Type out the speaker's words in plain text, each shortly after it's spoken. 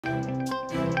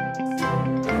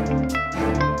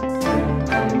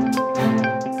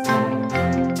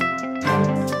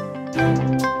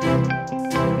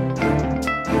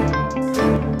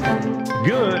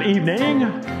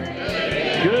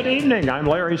evening. I'm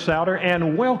Larry Souter,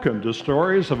 and welcome to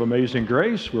Stories of Amazing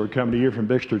Grace. We're coming to you from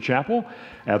Bixter Chapel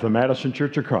at the Madison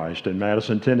Church of Christ in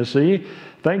Madison, Tennessee.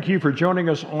 Thank you for joining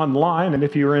us online, and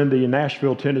if you're in the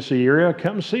Nashville, Tennessee area,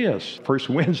 come see us first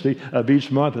Wednesday of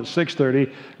each month at 6:30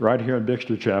 right here in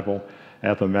Bixter Chapel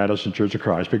at the Madison Church of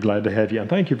Christ. Be glad to have you, and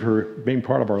thank you for being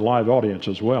part of our live audience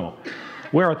as well.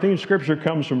 Well, our theme scripture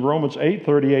comes from Romans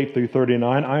 8:38 through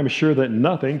 39. I am sure that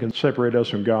nothing can separate us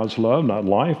from God's love, not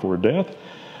life or death,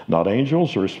 not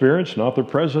angels or spirits, not the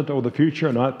present or the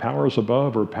future, not powers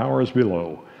above or powers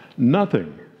below.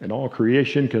 Nothing in all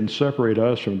creation can separate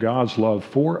us from God's love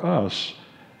for us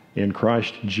in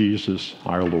Christ Jesus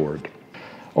our Lord.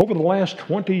 Over the last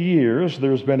 20 years,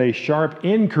 there's been a sharp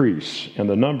increase in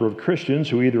the number of Christians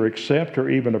who either accept or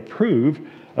even approve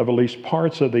of at least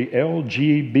parts of the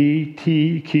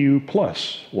LGBTQ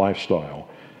plus lifestyle.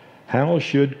 How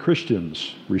should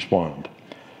Christians respond?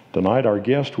 Tonight, our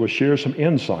guest will share some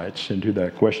insights into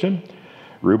that question.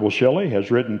 Rubel Shelly has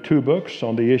written 2 books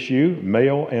on the issue,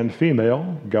 Male and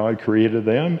Female, God Created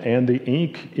Them, and The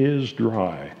Ink is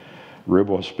Dry.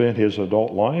 Rubel has spent his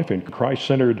adult life in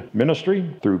Christ-centered ministry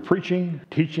through preaching,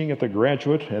 teaching at the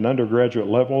graduate and undergraduate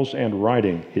levels, and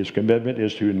writing. His commitment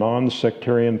is to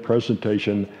non-sectarian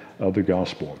presentation of the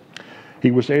gospel.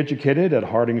 He was educated at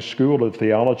Harding School of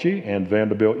Theology and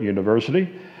Vanderbilt University,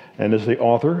 and is the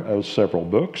author of several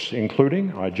books,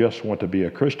 including I Just Want to Be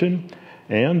a Christian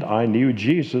and I Knew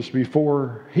Jesus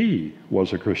Before He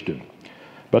Was a Christian.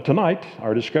 But tonight,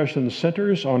 our discussion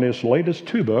centers on his latest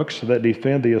 2 books that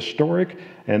defend the historic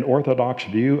and orthodox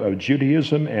view of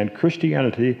Judaism and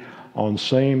Christianity on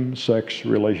same-sex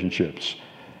relationships.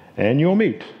 And you'll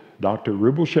meet Dr.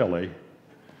 Rubel Shelly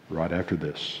right after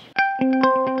this.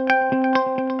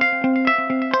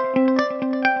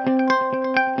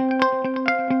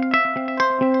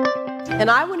 And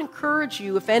I would encourage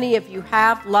you, if any of you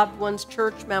have loved ones,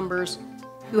 church members,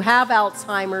 who have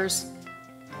Alzheimer's,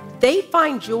 they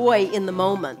find joy in the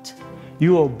moment.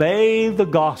 You obey the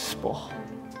gospel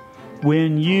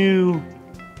when you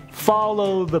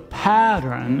follow the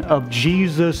pattern of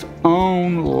Jesus'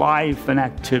 own life and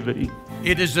activity.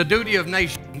 It is the duty of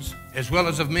nations as well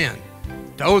as of men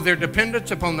to owe their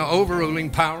dependence upon the overruling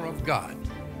power of God.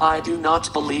 I do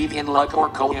not believe in luck or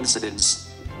coincidence.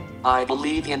 I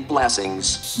believe in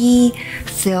blessings. He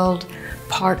filled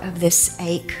part of this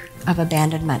ache of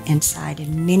abandonment inside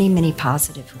in many, many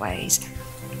positive ways.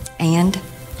 And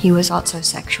he was also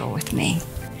sexual with me.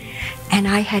 And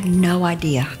I had no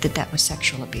idea that that was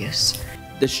sexual abuse.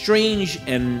 The strange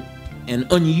and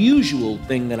unusual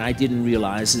thing that I didn't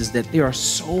realize is that there are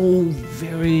so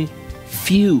very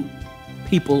few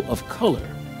people of color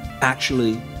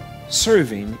actually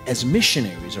serving as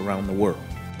missionaries around the world.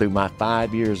 Through my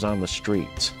 5 years on the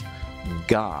streets,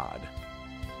 God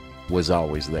was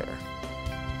always there,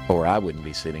 or I wouldn't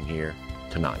be sitting here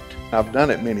tonight. I've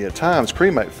done it many a times,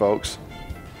 cremate folks.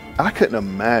 I couldn't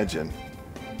imagine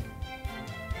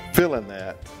feeling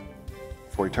that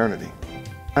for eternity.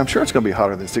 I'm sure it's going to be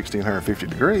hotter than 1,650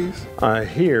 degrees. I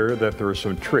hear that there are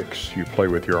some tricks you play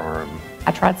with your arm.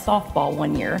 I tried softball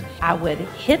one year. I would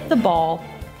hit the ball,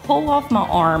 pull off my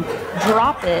arm,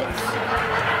 drop it,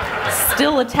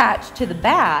 still attached to the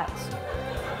bat,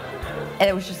 and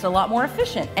it was just a lot more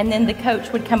efficient. And then the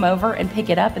coach would come over and pick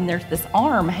it up, and there's this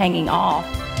arm hanging off.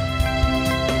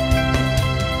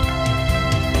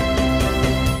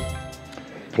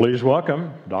 Please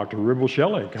welcome Dr. Rubel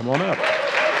Shelly. Come on up.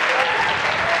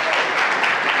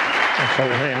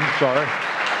 Hold hand, sorry.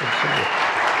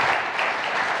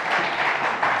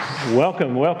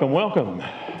 Welcome, welcome, welcome.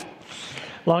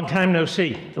 Long time no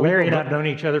see. Larry and I have known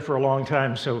each other for a long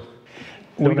time, so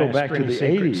we go back to the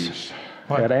 80s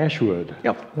at Ashwood.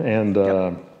 Yep. And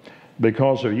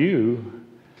because of you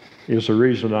is the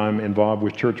reason I'm involved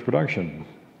with church production.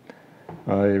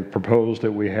 I proposed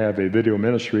that we have a video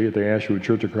ministry at the Ashwood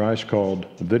Church of Christ called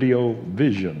Video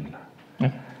Vision.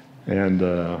 Yeah. And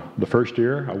the first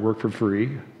year I worked for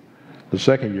free. The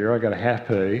second year I got a half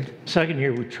pay. Second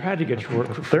year we tried to get you to work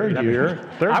for free. Third year.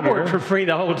 I worked for free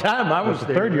the whole time I was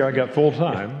there. Third year I got full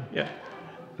time. Yeah.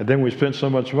 And then we spent so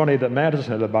much money that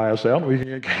Madison had to buy us out, and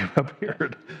we came up here.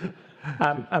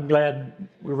 I'm glad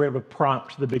we were able to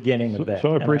prompt the beginning of that.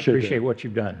 So I appreciate what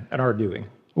you've done and are doing.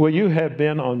 Well, you have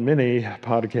been on many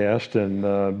podcasts and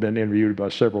been interviewed by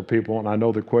several people, and I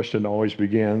know the question always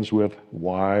begins with,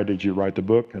 why did you write the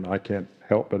book? And I can't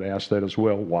help but ask that as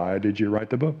well. Why did you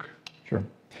write the book? Sure.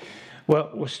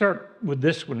 Well, we'll start with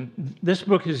this one. This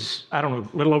book is, I don't know,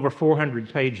 a little over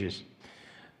 400 pages.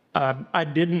 I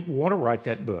didn't want to write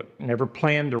that book, never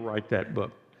planned to write that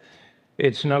book.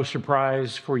 It's no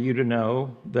surprise for you to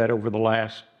know that over the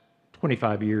last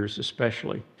 25 years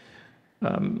especially,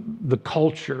 the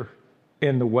culture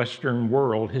in the Western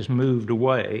world has moved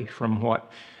away from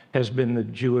what has been the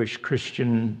Jewish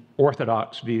Christian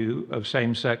Orthodox view of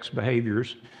same-sex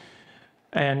behaviors.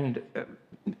 And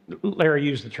Larry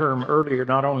used the term earlier,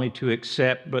 not only to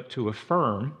accept, but to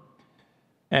affirm.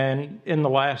 And in the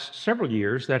last several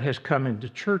years, that has come into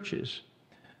churches.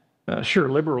 Sure,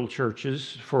 liberal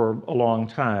churches for a long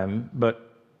time, but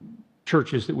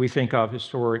churches that we think of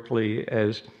historically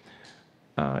as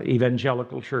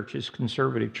evangelical churches,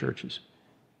 conservative churches.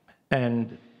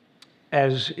 And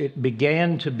as it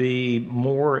began to be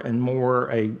more and more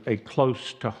a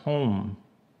close-to-home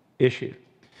issue,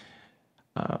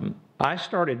 I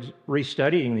started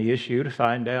restudying the issue to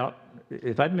find out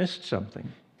if I'd missed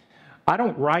something. I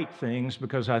don't write things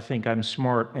because I think I'm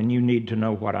smart and you need to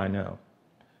know what I know.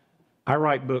 I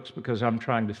write books because I'm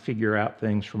trying to figure out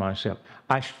things for myself.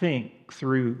 I think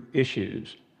through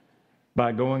issues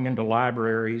by going into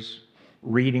libraries,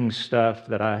 reading stuff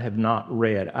that I have not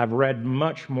read. I've read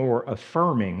much more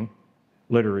affirming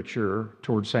literature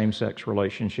towards same-sex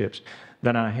relationships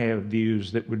than I have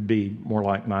views that would be more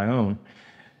like my own.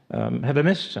 Have I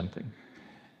missed something?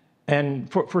 And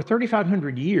for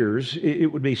 3,500 years, it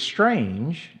would be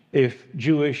strange if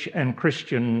Jewish and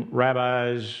Christian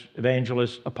rabbis,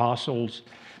 evangelists, apostles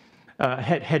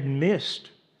had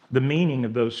missed the meaning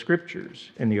of those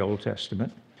scriptures in the Old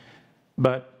Testament.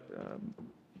 But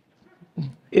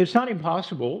it's not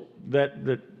impossible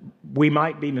that we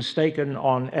might be mistaken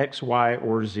on X, Y,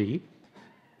 or Z.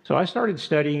 So I started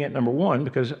studying it, number one,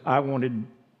 because I wanted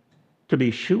to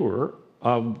be sure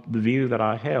of the view that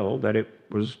I held, that it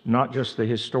was not just the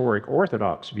historic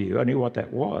Orthodox view. I knew what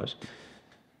that was.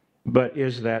 But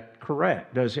is that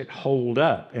correct? Does it hold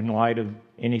up in light of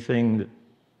anything that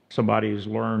somebody has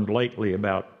learned lately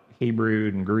about Hebrew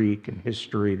and Greek and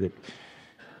history that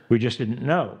we just didn't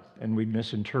know and we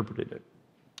misinterpreted it?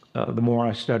 The more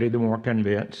I studied, the more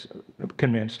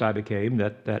convinced I became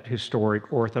that that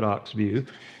historic Orthodox view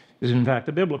is in fact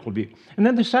the biblical view. And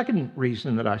then the second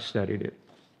reason that I studied it,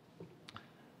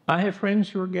 I have friends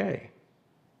who are gay.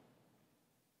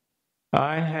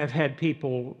 I have had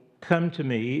people come to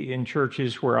me in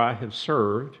churches where I have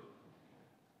served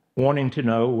wanting to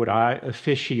know, would I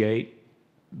officiate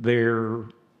their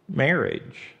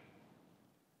marriage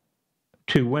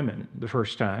to women the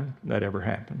first time that ever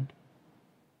happened?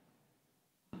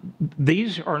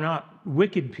 These are not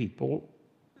wicked people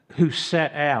who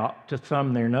set out to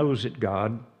thumb their nose at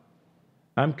God.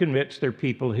 I'm convinced they're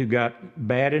people who got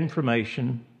bad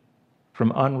information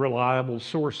from unreliable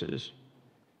sources,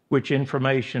 which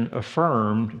information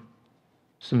affirmed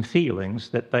some feelings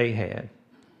that they had.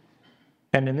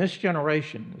 And in this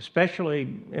generation,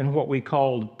 especially in what we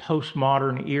call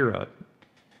postmodern era,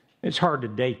 it's hard to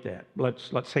date that. Let's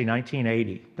say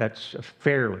 1980. That's a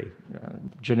fairly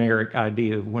generic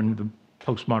idea of when the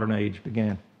postmodern age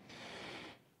began.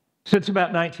 Since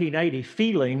about 1980,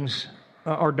 feelings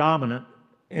are dominant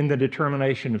in the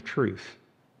determination of truth.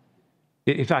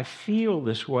 If I feel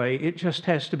this way, it just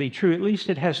has to be true. At least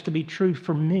it has to be true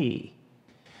for me.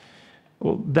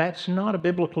 Well, that's not a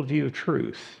biblical view of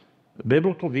truth. The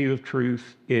biblical view of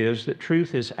truth is that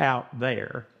truth is out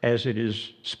there as it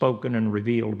is spoken and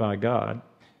revealed by God,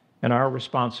 and our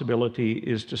responsibility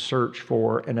is to search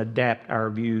for and adapt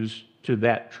our views to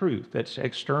that truth that's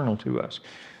external to us.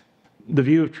 The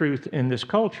view of truth in this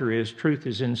culture is truth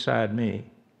is inside me.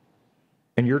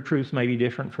 And your truth may be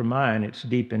different from mine. It's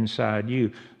deep inside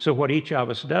you. So what each of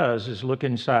us does is look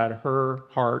inside her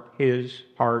heart, his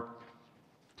heart,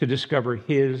 to discover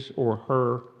his or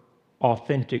her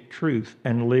authentic truth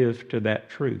and live to that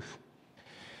truth.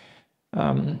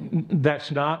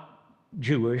 That's not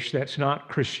Jewish. That's not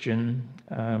Christian.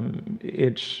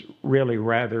 It's really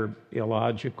rather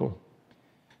illogical.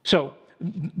 So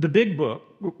the big book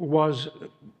was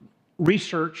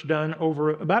research done over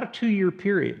about a 2-year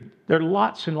period. There are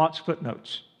lots and lots of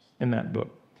footnotes in that book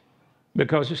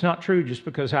because it's not true just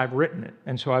because I've written it.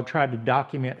 And so I've tried to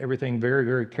document everything very,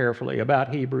 very carefully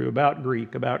about Hebrew, about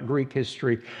Greek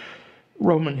history,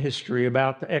 Roman history,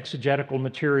 about the exegetical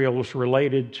materials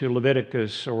related to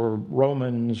Leviticus or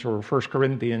Romans or 1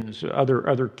 Corinthians,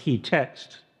 other key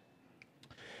texts.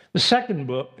 The second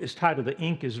book is titled The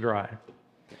Ink is Dry.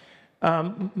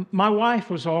 My wife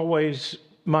was always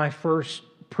my first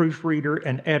proofreader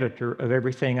and editor of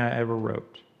everything I ever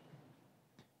wrote.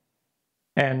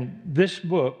 And this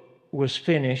book was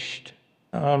finished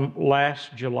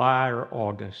last July or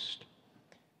August.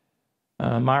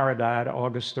 Myra died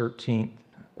August 13th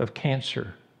of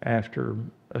cancer after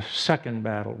a second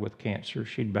battle with cancer.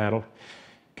 She'd battled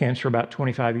cancer about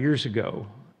 25 years ago.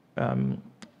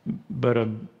 but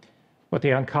what the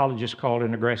oncologist called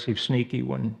an aggressive, sneaky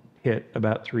one hit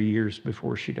about 3 years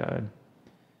before she died.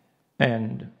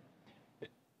 And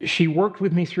she worked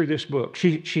with me through this book.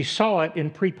 She saw it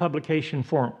in pre-publication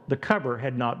form. The cover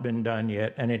had not been done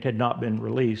yet, and it had not been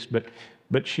released,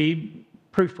 but she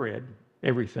proofread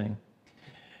everything.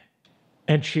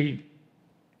 And she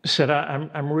said,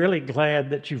 I'm really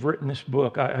glad that you've written this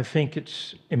book. I think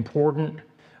it's important.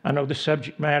 I know the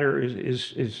subject matter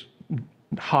is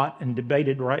hot and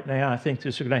debated right now. I think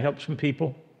this is going to help some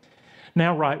people.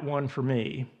 Now write one for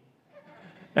me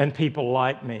and people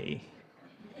like me.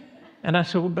 And I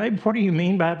said, well, babe, what do you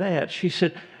mean by that? She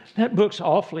said, that book's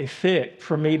awfully thick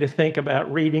for me to think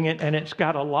about reading it, and it's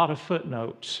got a lot of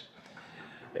footnotes.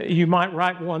 You might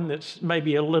write one that's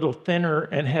maybe a little thinner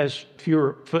and has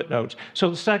fewer footnotes. So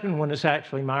the second one is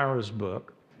actually Myra's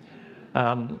book.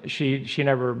 She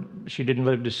didn't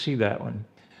live to see that one.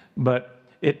 But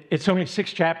it's only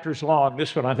 6 chapters long.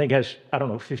 This one I think has,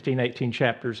 15, 18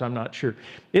 chapters, I'm not sure.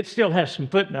 It still has some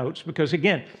footnotes because,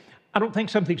 again, I don't think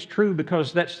something's true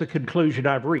because that's the conclusion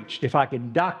I've reached. If I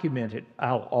can document it,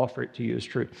 I'll offer it to you as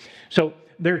true. So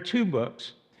there are 2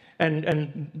 books,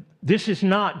 and this is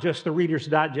not just the Reader's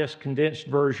Digest condensed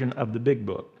version of the big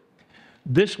book.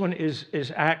 This one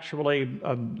is actually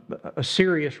a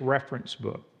serious reference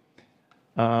book.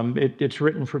 It's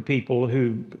written for people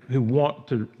who want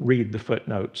to read the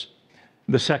footnotes.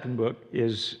 The second book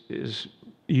is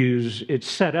it's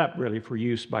set up really for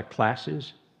use by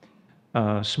classes,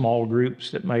 small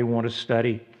groups that may want to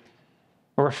study,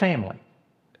 or a family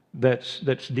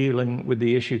that's dealing with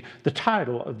the issue. The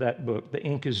title of that book, The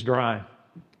Ink is Dry.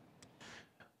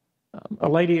 A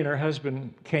lady and her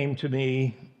husband came to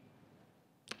me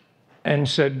and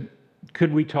said,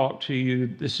 could we talk to you?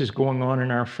 This is going on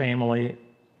in our family.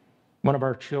 One of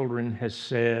our children has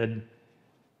said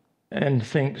and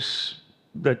thinks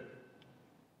that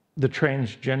the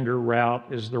transgender route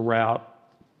is the route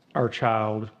our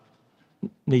child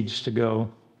needs to go.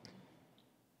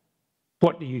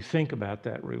 What do you think about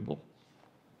that, Rubel?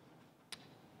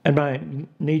 And my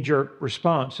knee-jerk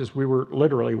response is we were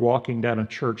literally walking down a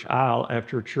church aisle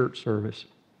after a church service.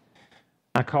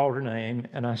 I called her name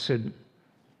and I said,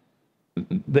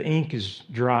 the ink is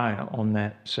dry on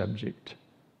that subject.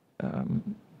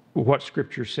 What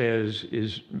Scripture says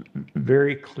is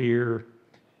very clear.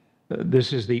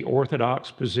 This is the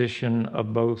orthodox position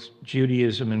of both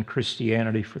Judaism and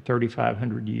Christianity for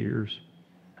 3,500 years.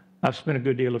 I've spent a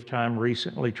good deal of time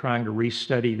recently trying to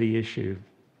restudy the issue,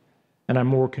 and I'm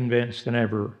more convinced than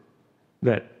ever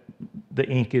that the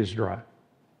ink is dry,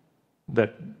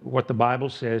 that what the Bible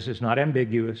says is not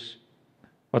ambiguous,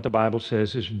 what the Bible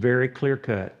says is very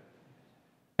clear-cut,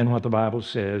 and what the Bible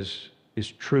says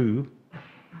is true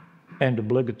and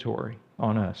obligatory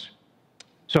on us.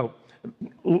 So,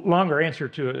 longer answer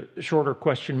to a shorter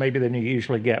question maybe than you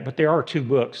usually get, but there are 2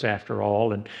 books after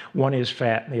all, and one is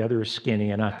fat and the other is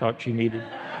skinny, and I thought you needed,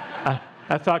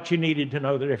 I thought you needed to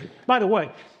know the difference. By the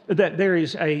way, that there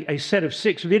is a set of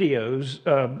 6 videos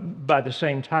by the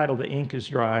same title, The Ink is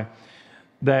Dry,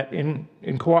 that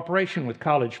in cooperation with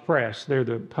College Press, they're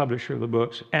the publisher of the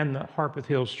books, and the Harpeth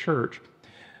Hills Church.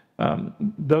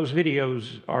 Those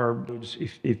videos are,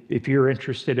 if you're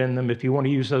interested in them, if you want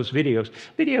to use those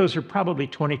videos are probably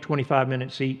 20, 25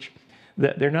 minutes each.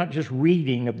 They're not just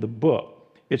reading of the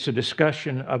book. It's a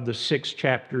discussion of the 6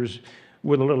 chapters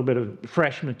with a little bit of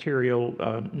fresh material,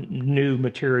 new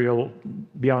material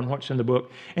beyond what's in the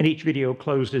book. And each video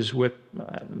closes with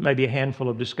maybe a handful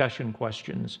of discussion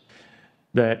questions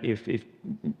that if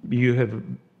you have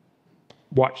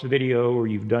watched the video or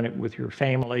you've done it with your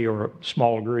family or a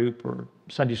small group or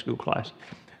Sunday school class,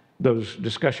 those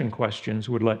discussion questions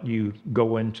would let you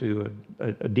go into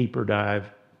a deeper dive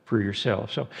for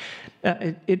yourself. So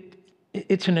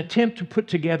it's an attempt to put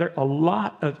together a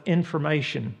lot of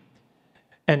information.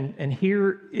 And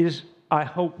here is, I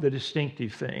hope, the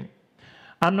distinctive thing.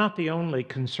 I'm not the only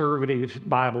conservative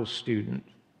Bible student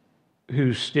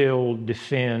who still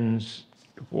defends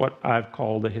what I've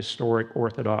called the historic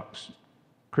Orthodox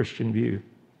Christian view.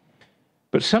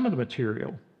 But some of the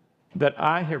material that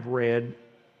I have read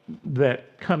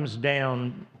that comes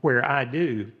down where I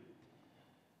do,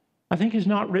 I think is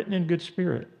not written in good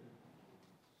spirit.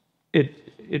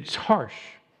 It's harsh.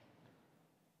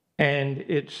 And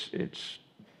it's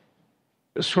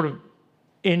sort of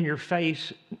in your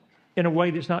face in a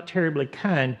way that's not terribly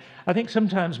kind. I think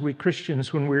sometimes we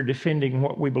Christians, when we're defending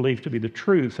what we believe to be the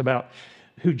truth about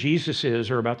who Jesus is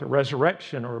or about the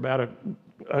resurrection or about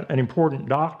an important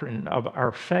doctrine of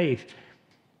our faith,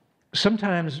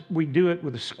 sometimes we do it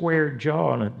with a square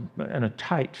jaw and a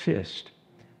tight fist.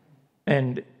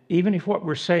 And even if what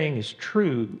we're saying is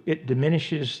true, it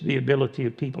diminishes the ability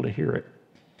of people to hear it.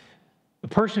 A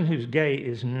person who's gay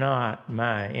is not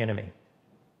my enemy.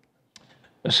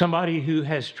 Somebody who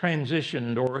has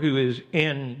transitioned or who is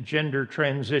in gender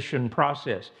transition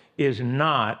process is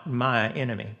not my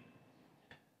enemy.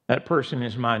 That person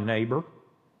is my neighbor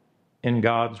in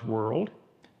God's world.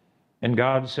 And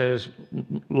God says,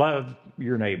 love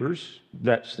your neighbors.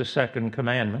 That's the second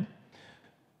commandment.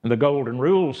 And the golden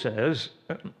rule says,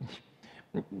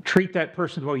 treat that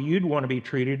person the way you'd want to be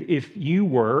treated if you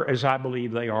were, as I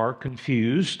believe they are,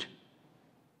 confused,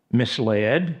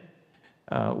 misled,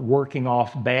 working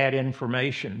off bad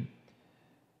information.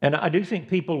 And I do think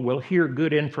people will hear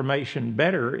good information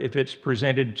better if it's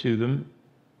presented to them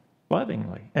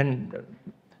lovingly. And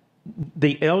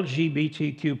the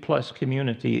LGBTQ plus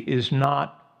community is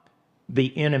not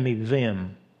the enemy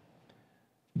them.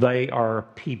 They are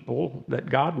people that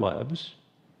God loves,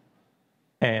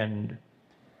 and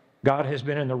God has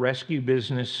been in the rescue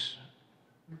business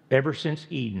ever since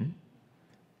Eden.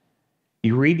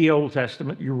 You read the Old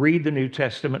Testament, you read the New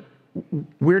Testament.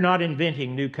 We're not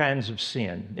inventing new kinds of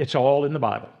sin. It's all in the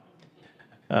Bible.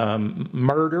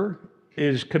 Murder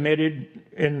is committed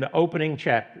in the opening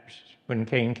chapters when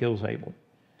Cain kills Abel.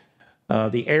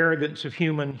 The arrogance of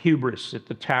human hubris at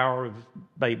the Tower of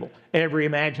Babel. Every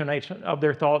imagination of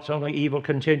their thoughts only evil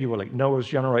continually. Noah's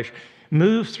generation.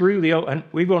 Move through the Old, and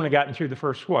we've only gotten through the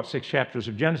first, 6 chapters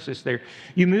of Genesis there.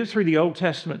 You move through the Old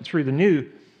Testament, through the New.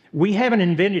 We haven't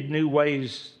invented new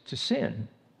ways to sin.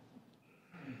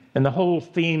 And the whole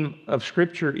theme of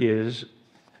Scripture is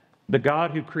the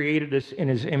God who created us in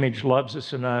His image loves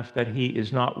us enough that He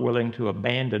is not willing to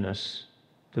abandon us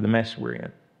to the mess we're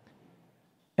in.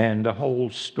 And the whole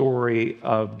story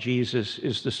of Jesus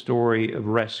is the story of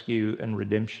rescue and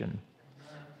redemption.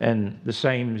 And the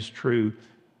same is true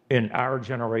in our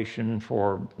generation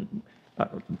for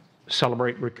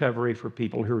Celebrate Recovery for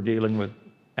people who are dealing with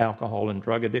alcohol and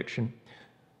drug addiction,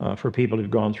 for people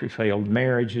who've gone through failed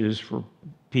marriages, for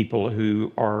people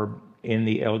who are in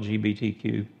the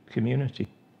LGBTQ community.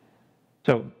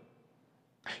 So,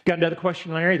 got another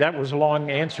question, Larry? That was a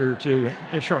long answer to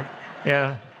a short.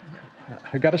 Yeah.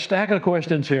 I've got a stack of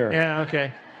questions here. Yeah,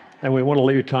 okay. And we want to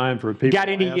leave time for people got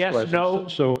any to ask yes, questions. no?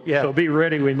 So be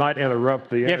ready. We might interrupt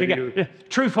the interview.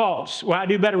 True, false. Well, I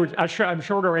do better with, I'm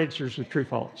shorter answers with true,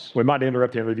 false. We might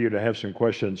interrupt the interview to have some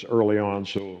questions early on,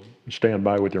 so stand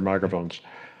by with your microphones.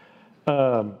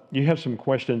 You have some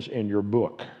questions in your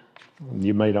book.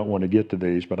 You may not want to get to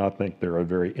these, but I think they're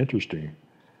very interesting.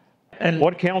 And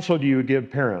what counsel do you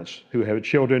give parents who have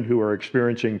children who are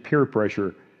experiencing peer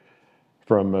pressure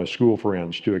from school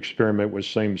friends to experiment with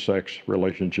same-sex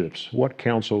relationships? What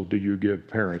counsel do you give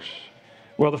parents?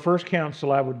 Well, the first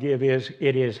counsel I would give is,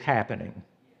 it is happening.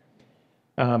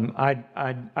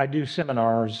 I do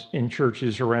seminars in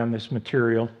churches around this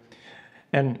material,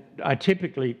 and I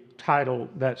typically title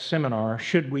that seminar,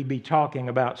 Should We Be Talking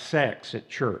About Sex at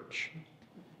Church?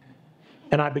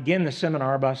 And I begin the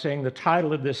seminar by saying the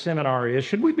title of this seminar is,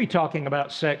 Should We Be Talking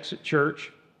About Sex at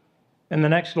Church? And the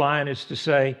next line is to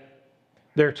say,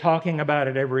 they're talking about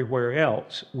it everywhere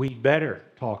else. We better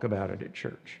talk about it at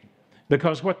church.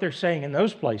 Because what they're saying in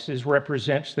those places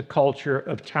represents the culture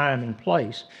of time and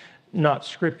place, not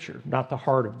Scripture, not the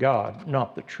heart of God,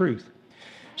 not the truth.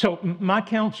 So my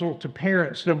counsel to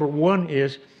parents, number one,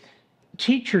 is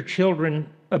teach your children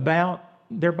about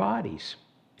their bodies.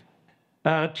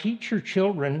 Teach your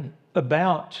children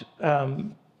about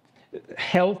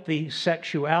healthy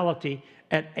sexuality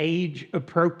at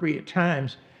age-appropriate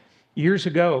times. Years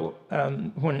ago,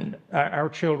 when our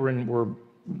children were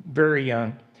very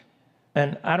young,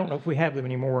 and I don't know if we have them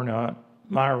anymore or not,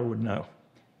 Myra would know.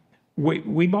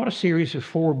 We bought a series of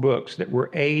 4 books that were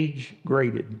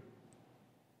age-graded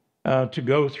to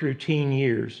go through teen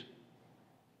years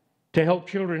to help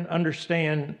children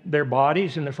understand their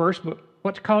bodies. In the first book,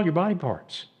 what to call your body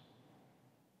parts.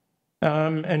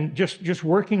 And just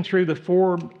working through the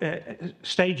 4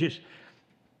 stages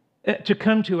to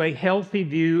come to a healthy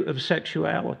view of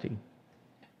sexuality.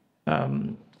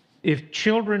 If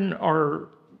children are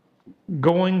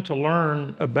going to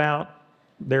learn about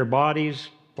their bodies,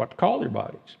 what to call their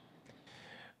bodies,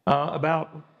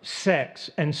 about sex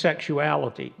and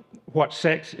sexuality, what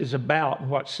sex is about and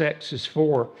what sex is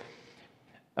for.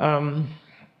 A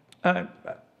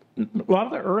lot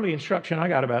of the early instruction I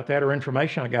got about that, or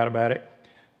information I got about it,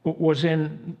 was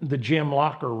in the gym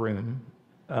locker room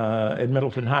at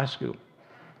Middleton High School.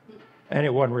 And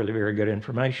it wasn't really very good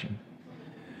information.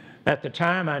 At the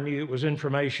time, I knew it was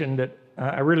information that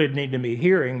I really didn't need to be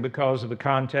hearing because of the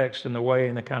context and the way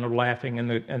and the kind of laughing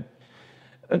and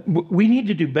we need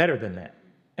to do better than that.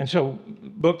 And so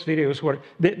books, videos,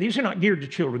 these are not geared to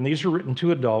children. These are written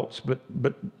to adults, but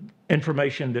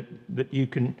information that you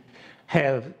can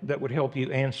have that would help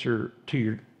you answer to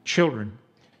your children.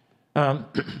 The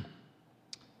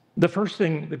first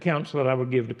thing, the counsel that I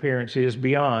would give to parents is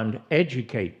beyond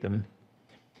educate them.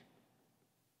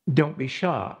 Don't be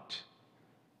shocked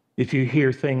if you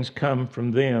hear things come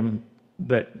from them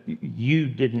that you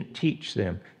didn't teach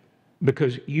them,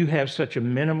 because you have such a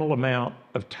minimal amount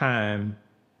of time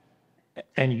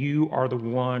and you are the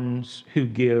ones who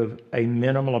give a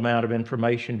minimal amount of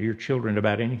information to your children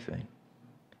about anything.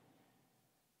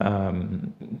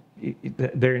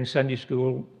 They're in Sunday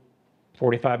school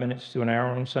 45 minutes to an hour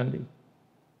on Sunday.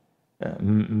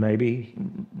 Maybe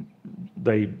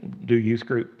they do youth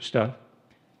group stuff.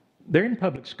 They're in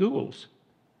public schools,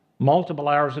 multiple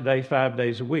hours a day, 5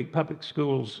 days a week. Public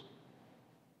schools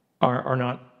are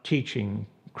not teaching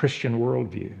Christian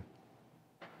worldview.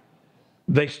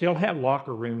 They still have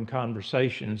locker room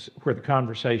conversations where the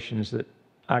conversations that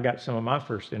I got some of my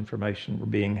first information were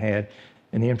being had,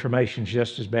 and the information's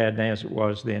just as bad now as it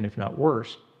was then, if not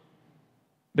worse.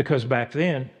 Because back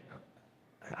then,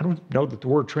 I don't know that the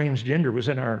word transgender was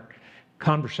in our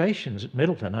conversations at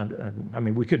Middleton. I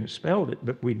mean, we couldn't spell it,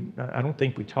 but I don't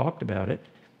think we talked about it.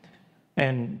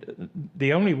 And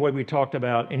the only way we talked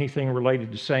about anything related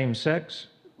to same-sex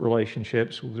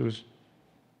relationships was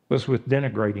with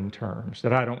denigrating terms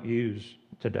that I don't use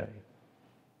today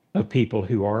of people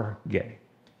who are gay.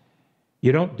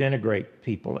 You don't denigrate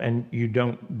people, and you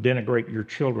don't denigrate your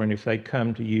children if they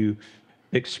come to you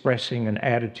expressing an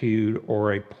attitude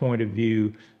or a point of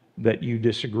view that you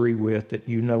disagree with, that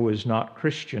you know is not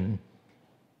Christian.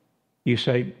 You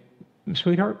say,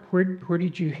 sweetheart, where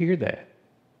did you hear that?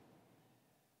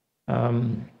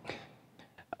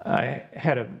 I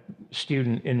had a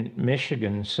student in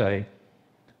Michigan say,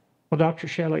 well, Dr.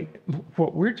 Shelly,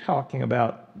 what we're talking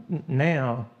about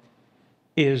now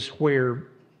is where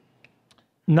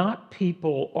not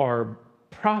people are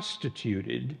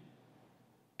prostituted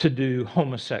to do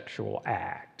homosexual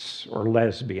acts or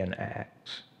lesbian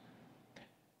acts.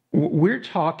 We're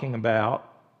talking about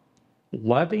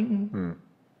loving,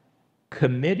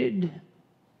 committed,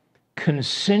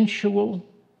 consensual,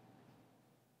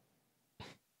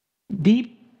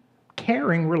 deep,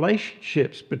 caring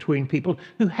relationships between people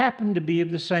who happen to be of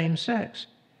the same sex.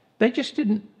 They just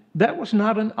didn't, that was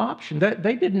not an option.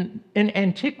 They didn't, in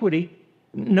antiquity,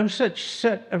 no such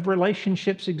set of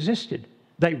relationships existed.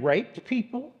 They raped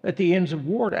people at the ends of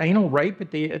war, anal rape at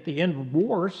the end of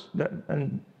wars.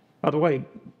 And by the way,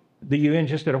 the UN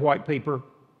just did a white paper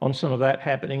on some of that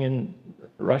happening in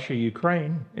Russia,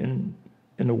 Ukraine, in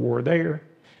the war there.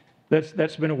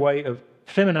 That's been a way of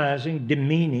feminizing,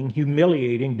 demeaning,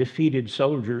 humiliating defeated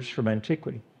soldiers from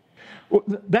antiquity. Well,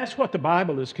 that's what the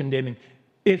Bible is condemning.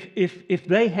 If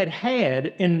they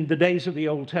had in the days of the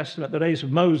Old Testament, the days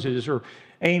of Moses or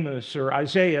Amos or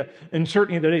Isaiah, and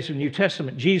certainly in the days of the New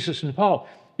Testament, Jesus and Paul,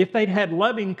 if they'd had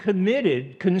loving,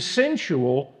 committed,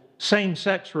 consensual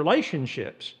same-sex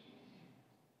relationships,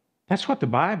 that's what the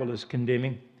Bible is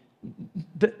condemning.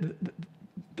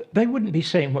 They wouldn't be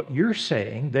saying what you're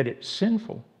saying, that it's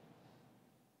sinful.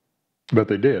 But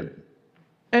they did.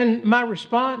 And my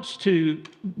response to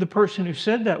the person who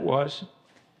said that was,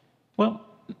 well,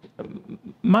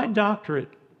 my doctorate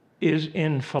is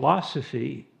in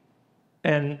philosophy,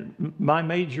 and my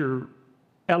major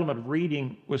element of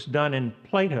reading was done in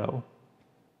Plato.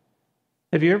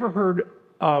 Have you ever heard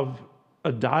of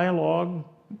a dialogue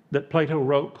that Plato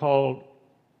wrote called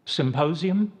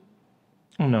Symposium?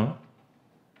 No.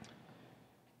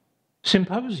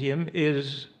 Symposium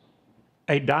is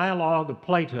a dialogue of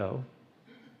Plato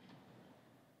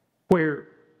where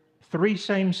three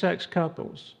same-sex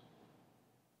couples,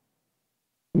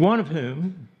 one of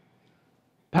whom,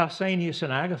 Pausanias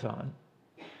and Agathon,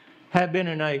 have been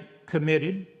in a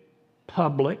committed,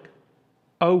 public,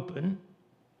 open,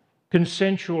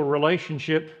 consensual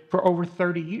relationship for over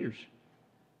 30 years.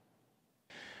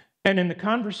 And in the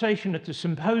conversation at the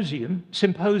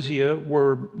symposia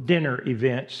were dinner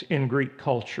events in Greek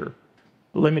culture.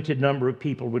 A limited number of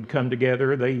people would come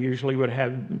together. They usually would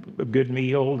have a good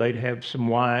meal. They'd have some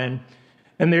wine.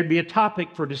 And there'd be a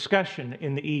topic for discussion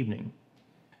in the evening.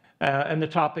 And the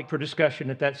topic for discussion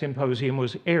at that symposium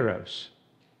was eros.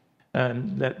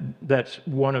 That's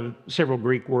one of several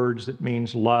Greek words that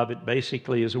means love. It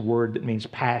basically is a word that means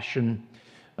passion,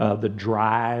 the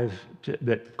drive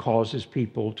that causes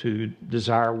people to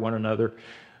desire one another,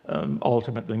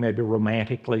 ultimately maybe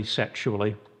romantically,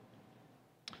 sexually.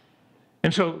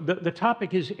 And so the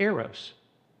topic is eros.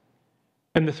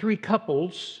 And the three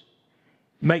couples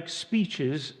make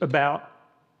speeches about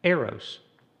eros.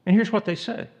 And here's what they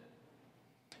say.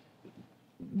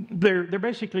 They're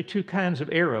basically two kinds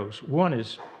of eros. One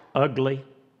is ugly,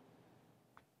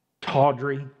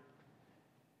 tawdry.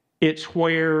 It's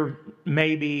where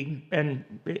maybe, and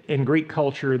in Greek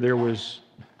culture, there was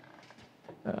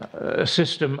a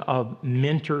system of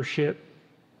mentorship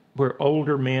where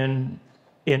older men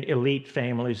in elite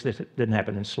families, this didn't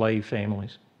happen in slave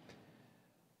families,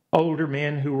 older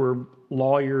men who were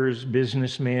lawyers,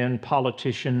 businessmen,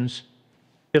 politicians,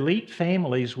 elite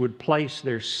families would place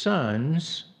their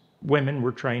sons, women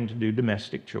were trained to do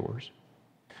domestic chores.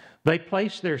 They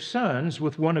placed their sons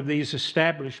with one of these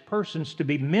established persons to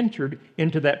be mentored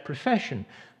into that profession.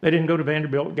 They didn't go to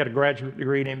Vanderbilt, get a graduate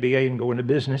degree, an MBA, and go into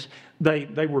business. They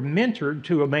were mentored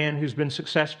to a man who's been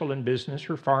successful in business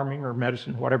or farming or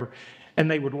medicine, whatever, and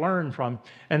they would learn from.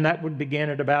 And that would begin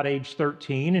at about age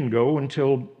 13 and go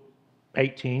until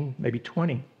 18, maybe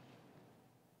 20.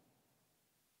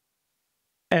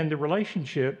 And the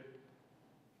relationship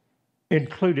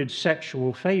included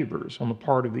sexual favors on the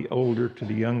part of the older to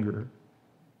the younger.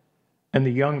 And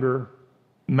the younger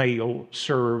male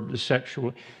served the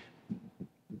sexual.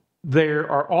 There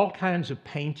are all kinds of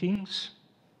paintings,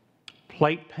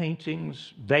 plate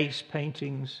paintings, vase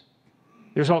paintings.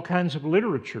 There's all kinds of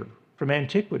literature from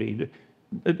antiquity.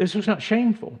 This was not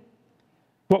shameful.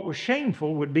 What was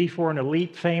shameful would be for an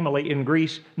elite family in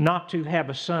Greece not to have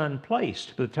a son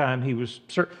placed by the time he was,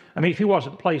 if he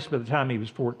wasn't placed by the time he was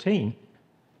 14,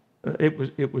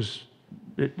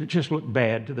 it just looked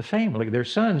bad to the family. Their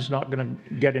son's not going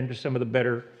to get into some of the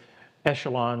better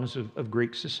echelons of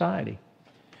Greek society.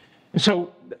 And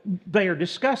so they are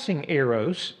discussing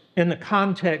eros in the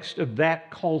context of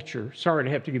that culture. Sorry to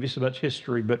have to give you so much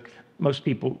history, but most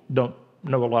people don't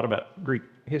know a lot about Greek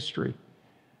history.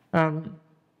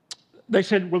 They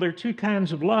said, well, there are two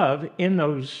kinds of love in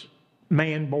those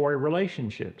man-boy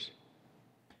relationships.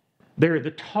 There are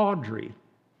the tawdry,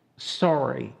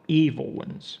 sorry, evil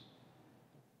ones,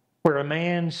 where a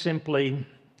man simply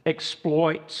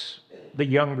exploits the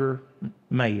younger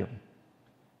male,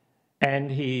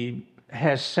 and he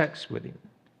has sex with him,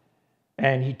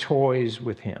 and he toys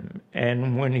with him,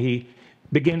 and when he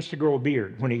begins to grow a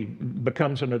beard, when he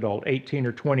becomes an adult, 18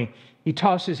 or 20, he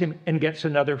tosses him and gets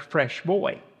another fresh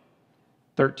boy,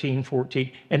 13, 14,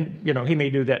 and he may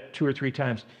do that 2 or 3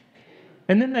 times.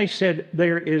 And then they said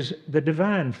there is the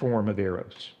divine form of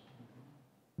eros.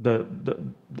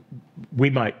 We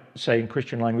might say in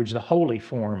Christian language, the holy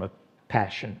form of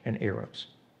passion and eros.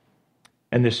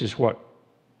 And this is what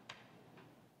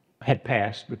had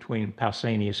passed between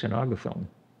Pausanias and Agathon.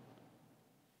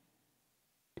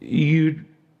 You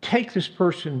take this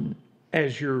person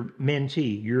as your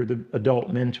mentee. You're the adult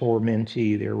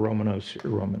mentor-mentee, they're Romanos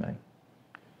or Romane.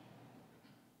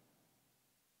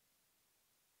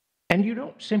 And you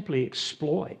don't simply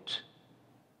exploit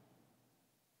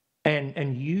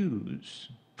and use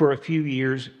for a few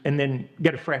years and then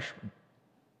get a fresh one.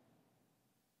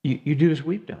 You do as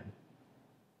we've done.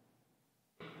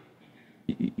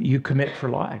 You commit for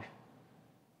life.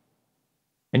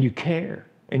 And you care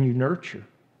and you nurture.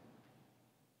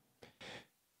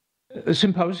 The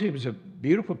Symposium is a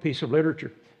beautiful piece of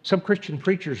literature. Some Christian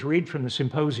preachers read from the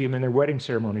Symposium in their wedding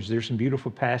ceremonies. There's some beautiful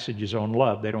passages on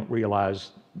love. They don't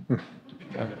realize.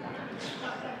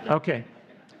 Okay.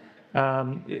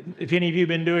 If any of you have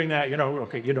been doing that, you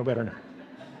know better now.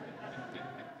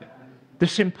 The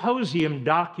Symposium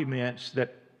documents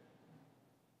that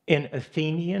in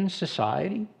Athenian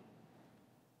society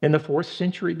in the 4th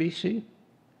century BC,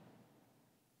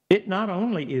 it not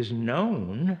only is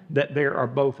known that there are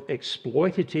both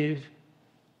exploitative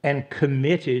and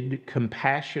committed,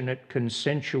 compassionate,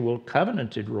 consensual,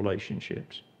 covenanted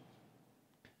relationships,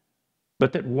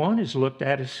 but that one is looked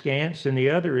at as scant and the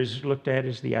other is looked at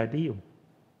as the ideal.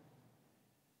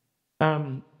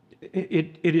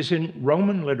 It is in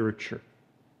Roman literature.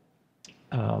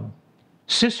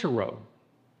 Cicero,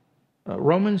 a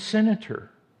Roman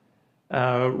senator,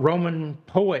 Roman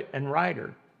poet and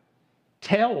writer,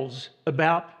 tells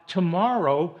about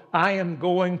tomorrow I am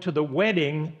going to the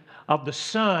wedding of the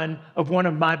son of one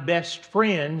of my best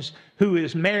friends who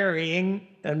is marrying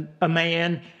a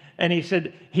man. And he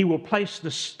said he will place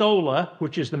the stola,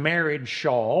 which is the marriage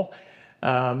shawl.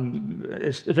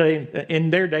 In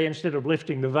their day, instead of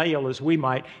lifting the veil as we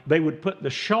might, they would put the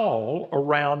shawl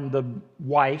around the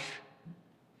wife.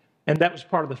 And that was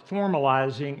part of the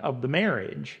formalizing of the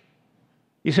marriage.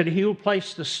 He said he will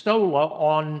place the stola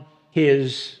on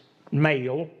his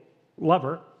male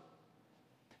lover.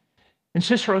 And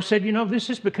Cicero said, this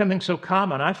is becoming so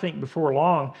common, I think before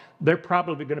long, they're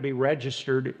probably going to be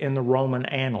registered in the Roman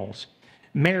annals.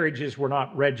 Marriages were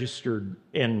not registered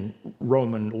in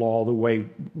Roman law the way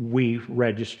we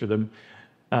register them.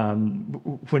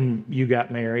 When you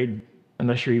got married,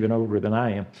 unless you're even older than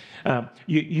I am,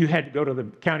 you had to go to the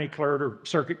county clerk or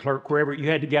circuit clerk, wherever. You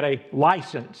had to get a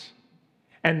license.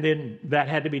 And then that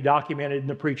had to be documented, and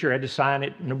the preacher had to sign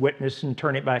it, and the witness, and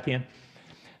turn it back in.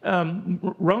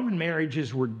 Roman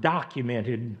marriages were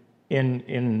documented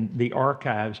in the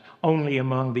archives only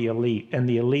among the elite. And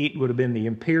the elite would have been the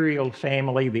imperial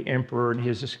family, the emperor and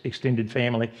his extended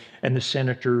family, and the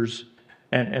senators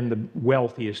and the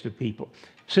wealthiest of people.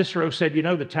 Cicero said, you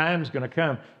know, the time's going to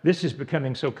come. This is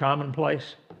becoming so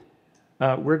commonplace.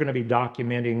 We're going to be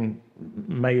documenting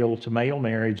male-to-male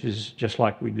marriages just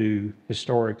like we do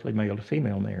historically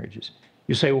male-to-female marriages.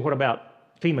 You say, well, what about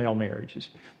female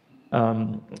marriages?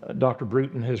 Dr.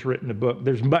 Bruton has written a book.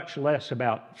 There's much less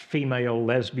about female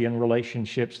lesbian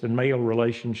relationships than male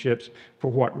relationships. For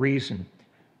what reason?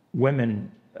 Women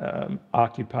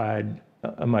occupied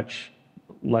a much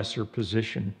lesser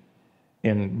position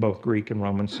in both Greek and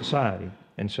Roman society.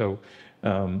 And so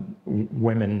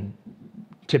women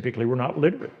typically were not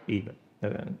literate even.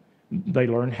 They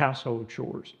learned household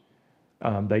chores.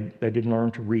 They didn't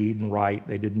learn to read and write.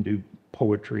 They didn't do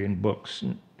poetry and books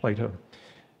and Plato.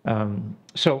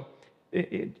 So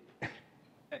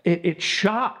it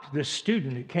shocked this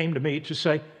student who came to me to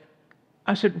say,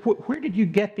 I said, where did you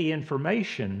get the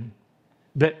information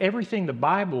that everything the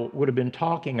Bible would have been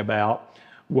talking about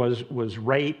was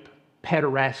rape,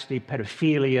 pederasty,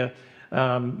 pedophilia,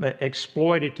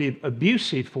 exploitative,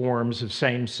 abusive forms of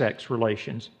same-sex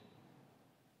relations?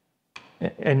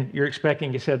 And you're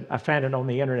expecting, he said, I found it on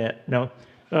the internet. No,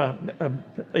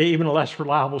 even a less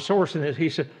reliable source than this. He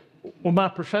said, well, my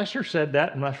professor said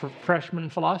that in my freshman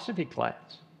philosophy class.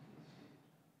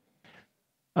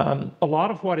 A lot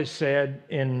of what is said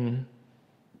in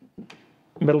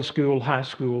middle school, high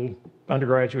school,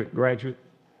 undergraduate, graduate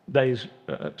days,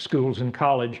 schools and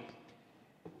college,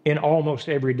 in almost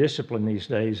every discipline these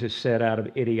days is said out of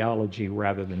ideology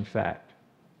rather than fact.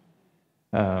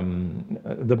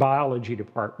 The biology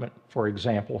department, for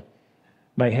example,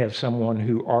 may have someone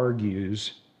who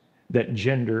argues that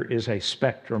gender is a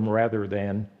spectrum rather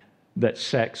than that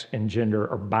sex and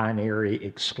gender are binary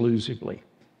exclusively.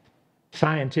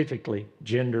 Scientifically,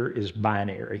 gender is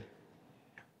binary.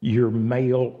 You're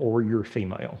male or you're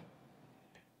female.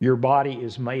 Your body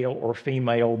is male or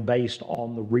female based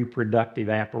on the reproductive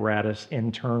apparatus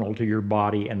internal to your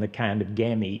body and the kind of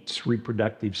gametes,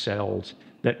 reproductive cells,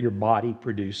 that your body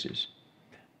produces.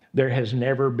 There has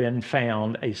never been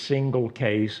found a single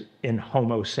case in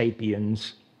Homo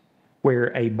sapiens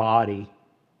where a body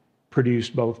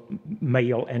produced both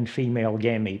male and female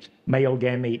gametes. Male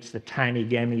gametes, the tiny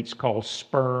gametes called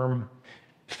sperm.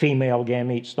 Female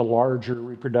gametes, the larger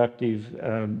reproductive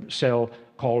cell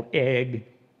called egg.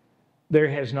 There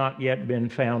has not yet been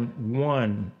found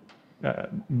one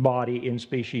body in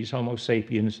species Homo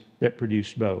sapiens that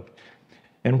produced both.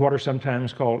 And what are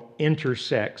sometimes called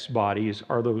intersex bodies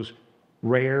are those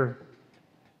rare,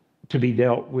 to be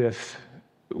dealt with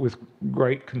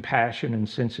great compassion and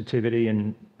sensitivity,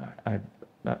 and I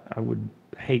would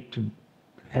hate to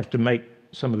have to make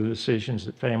some of the decisions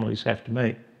that families have to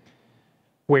make,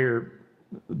 where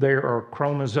there are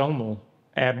chromosomal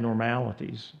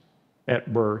abnormalities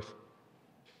at birth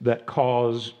that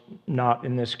cause, not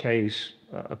in this case,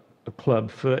 a club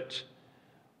foot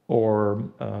or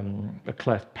a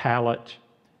cleft palate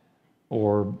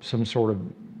or some sort of,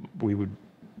 we would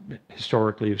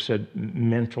historically have said,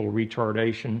 mental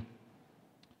retardation,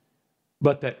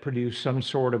 but that produce some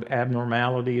sort of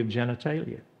abnormality of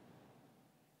genitalia.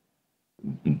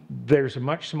 There's a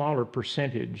much smaller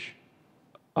percentage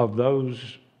of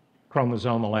those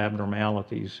chromosomal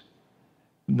abnormalities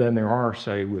than there are,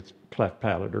 say, with cleft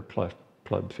palate or cleft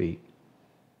club feet.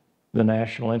 The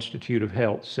National Institute of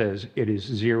Health says it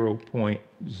is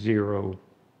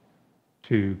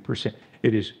 0.02%.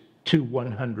 It is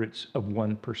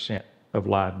 0.02% of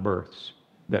live births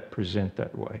that present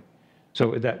that way.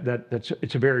 So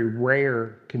it's a very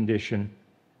rare condition.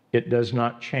 It does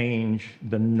not change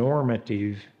the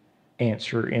normative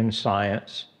answer in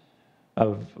science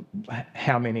of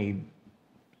how many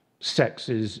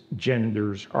sexes,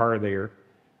 genders are there.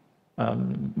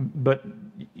 But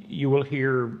you will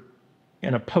hear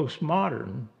in a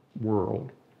postmodern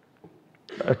world,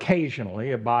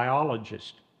 occasionally a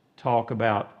biologist talk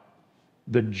about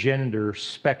the gender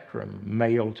spectrum,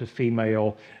 male to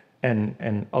female, and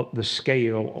the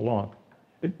scale along.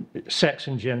 Sex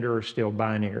and gender are still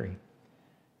binary.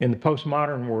 In the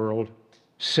postmodern world,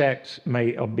 sex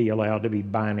may be allowed to be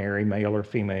binary, male or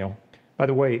female. By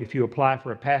the way, if you apply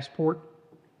for a passport,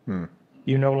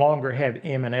 You no longer have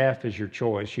M and F as your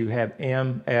choice. You have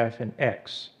M, F, and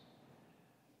X.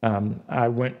 I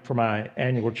went for my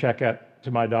annual checkup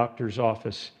to my doctor's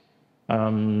office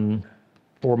 4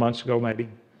 months ago, maybe.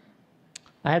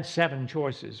 I had 7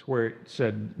 choices where it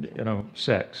said,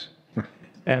 sex.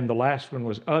 And the last one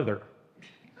was other.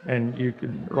 And you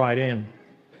could write in.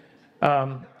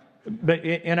 But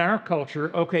in our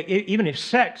culture, okay, even if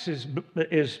sex is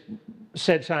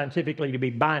said scientifically to be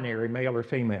binary, male or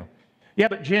female. Yeah,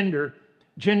 but gender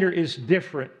is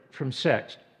different from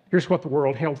sex. Here's what the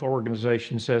World Health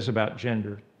Organization says about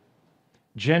gender.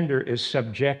 Gender is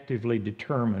subjectively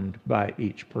determined by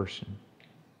each person.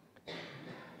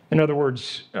 In other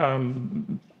words, I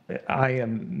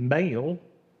am male.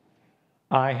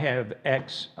 I have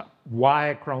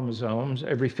XY chromosomes.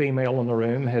 Every female in the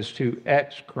room has 2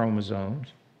 X chromosomes.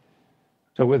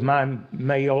 So with my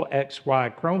male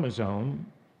XY chromosome,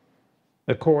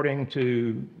 according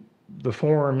to the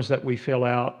forms that we fill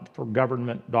out for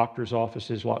government, doctors'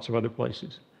 offices, lots of other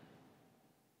places,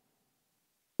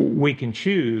 we can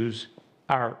choose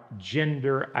our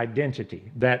gender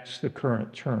identity. That's the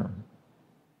current term.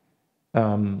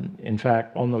 In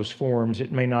fact, on those forms,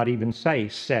 it may not even say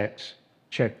sex,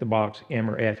 check the box, M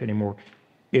or F anymore.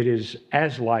 It is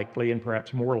as likely, and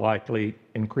perhaps more likely,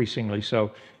 increasingly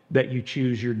so, that you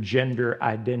choose your gender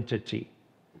identity.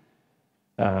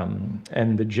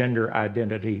 And the gender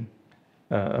identity,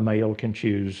 a male can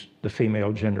choose the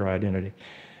female gender identity.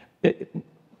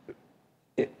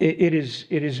 It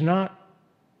is not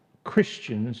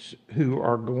Christians who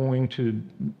are going to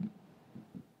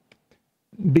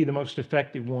be the most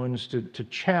effective ones to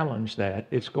challenge that.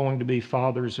 It's going to be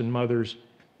fathers and mothers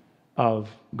of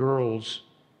girls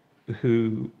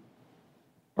who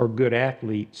are good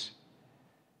athletes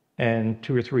and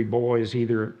 2 or 3 boys,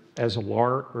 either as a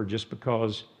lark or just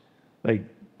because they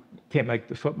can't make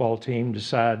the football team,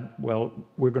 decide, well,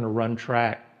 we're going to run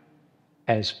track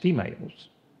as females.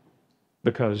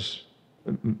 Because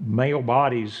male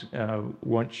bodies,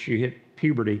 once you hit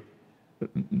puberty,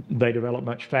 they develop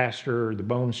much faster. The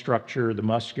bone structure, the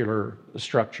muscular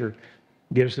structure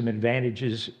gives them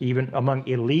advantages even among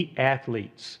elite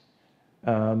athletes.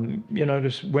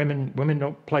 Just women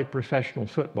don't play professional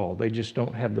football. They just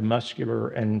don't have the muscular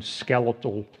and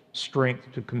skeletal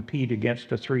strength to compete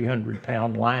against a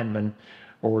 300-pound lineman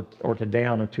or to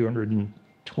down a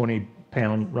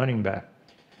 220-pound running back.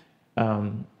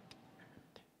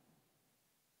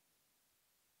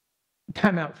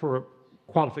 Time out for a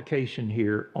qualification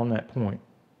here on that point.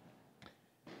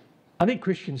 I think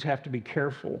Christians have to be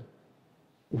careful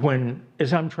when,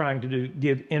 as I'm trying to do,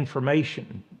 give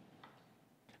information,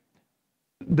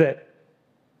 that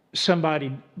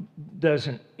somebody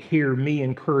doesn't hear me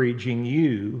encouraging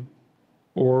you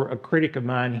or a critic of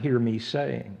mine hear me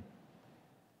saying.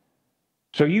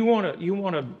 So you want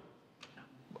to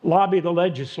lobby the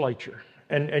legislature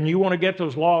and you want to get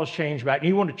those laws changed back, and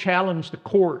you want to challenge the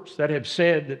courts that have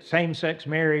said that same-sex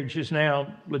marriage is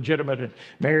now legitimate and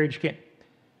marriage can't.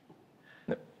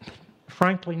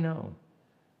 Frankly, no.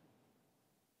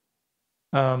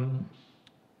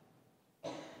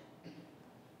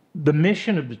 The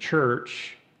mission of the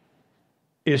church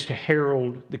is to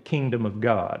herald the kingdom of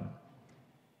God.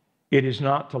 It is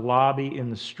not to lobby in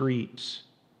the streets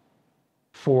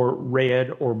for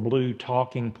red or blue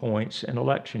talking points in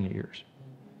election years.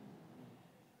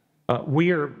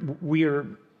 We are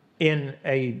in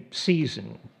a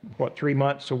season, 3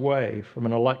 months away from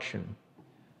an election.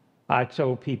 I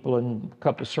told people in a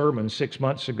couple of sermons 6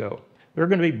 months ago, there are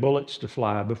going to be bullets to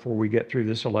fly before we get through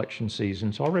this election season.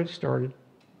 It's already started.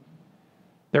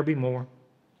 There'll be more.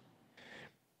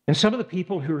 And some of the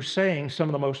people who are saying some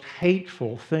of the most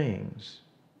hateful things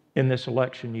in this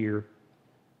election year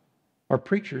are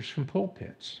preachers from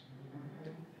pulpits.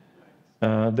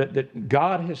 That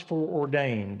God has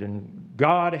foreordained and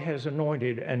God has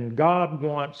anointed and God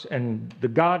wants, and the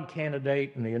God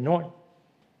candidate and the anointed.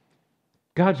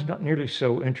 God's not nearly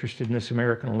so interested in this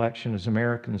American election as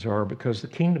Americans are, because the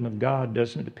kingdom of God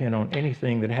doesn't depend on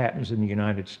anything that happens in the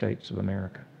United States of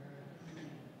America.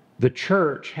 The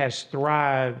church has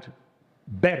thrived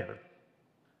better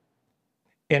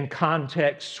in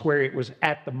contexts where it was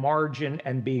at the margin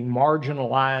and being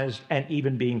marginalized and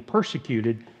even being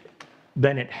persecuted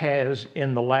than it has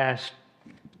in the last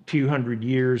few hundred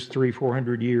years,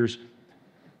 300-400 years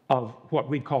of what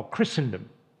we call Christendom,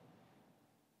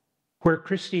 where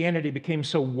Christianity became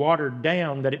so watered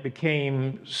down that it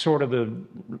became sort of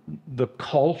the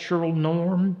cultural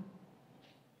norm.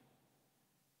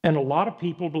 And a lot of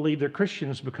people believe they're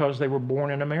Christians because they were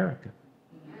born in America.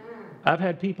 I've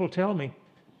had people tell me,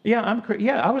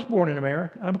 I was born in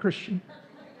America, I'm a Christian.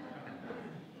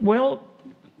 Well,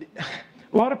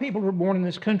 a lot of people who are born in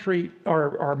this country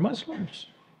are Muslims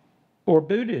or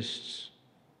Buddhists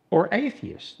or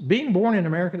atheists. Being born in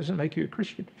America doesn't make you a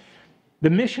Christian. The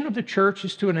mission of the church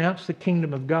is to announce the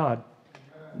kingdom of God.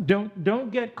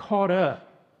 Don't get caught up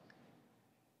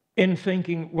in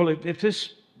thinking, well, if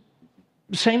this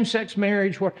same-sex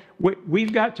marriage,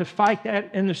 we've got to fight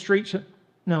that in the streets.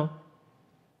 No.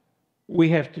 We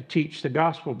have to teach the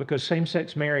gospel because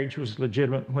same-sex marriage was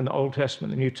legitimate when the Old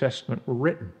Testament and the New Testament were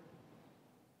written.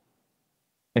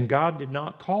 And God did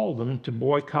not call them to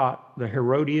boycott the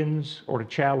Herodians or to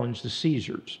challenge the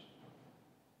Caesars.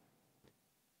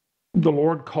 The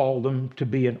Lord called them to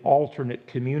be an alternate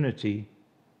community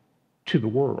to the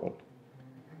world,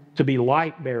 to be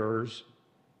light bearers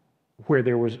where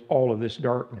there was all of this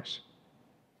darkness.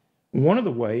 One of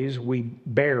the ways we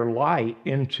bear light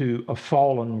into a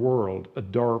fallen world, a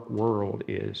dark world,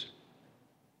 is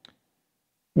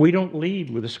we don't lead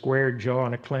with a squared jaw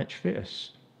and a clenched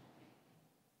fist.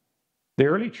 The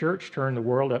early church turned the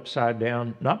world upside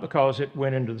down, not because it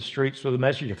went into the streets with a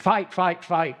message of fight, fight,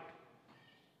 fight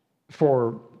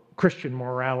for Christian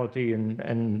morality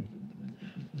and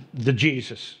the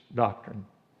Jesus doctrine.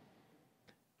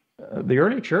 The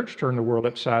early church turned the world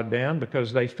upside down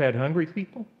because they fed hungry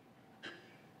people.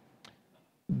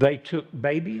 They took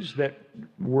babies that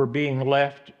were being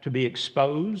left to be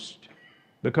exposed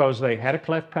because they had a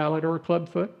cleft palate or a club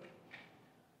foot,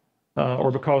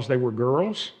 or because they were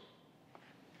girls.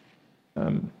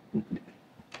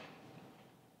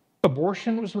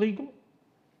 Abortion was legal.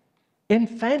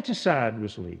 Infanticide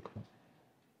was legal.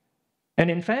 And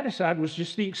infanticide was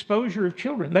just the exposure of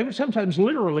children. They would sometimes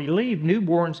literally leave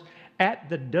newborns at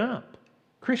the dump.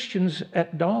 Christians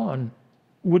at dawn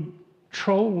would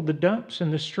troll the dumps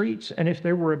in the streets, and if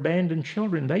there were abandoned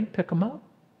children, they'd pick them up.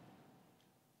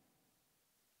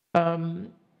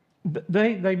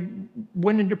 They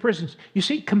went into prisons. You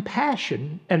see,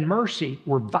 compassion and mercy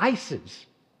were vices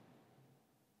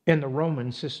in the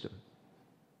Roman system.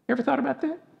 You ever thought about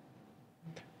that?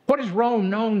 What is Rome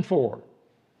known for?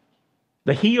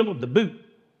 The heel of the boot.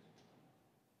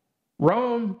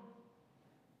 Rome,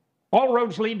 all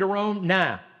roads lead to Rome.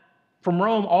 Nah. From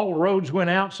Rome, all roads went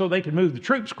out so they could move the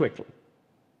troops quickly.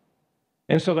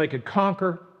 And so they could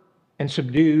conquer and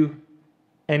subdue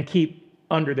and keep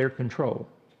under their control.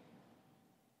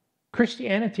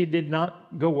 Christianity did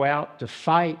not go out to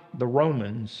fight the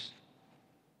Romans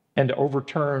and to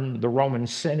overturn the Roman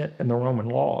Senate and the Roman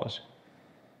laws.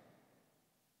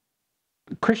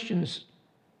 Christians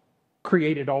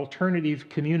created alternative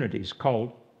communities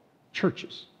called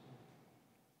churches.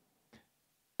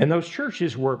 And those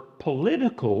churches were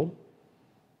political.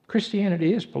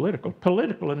 Christianity is political.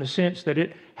 Political in the sense that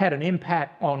it had an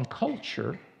impact on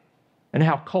culture and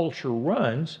how culture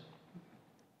runs,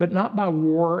 but not by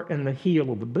war and the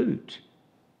heel of the boot.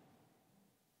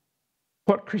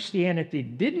 What Christianity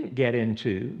didn't get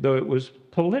into, though it was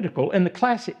political, and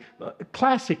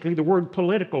classically the word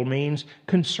political means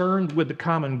concerned with the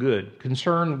common good,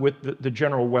 concerned with the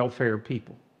general welfare of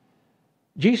people.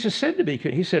 Jesus said to me,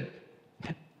 he said,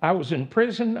 I was in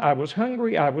prison, I was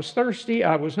hungry, I was thirsty,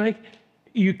 I was naked.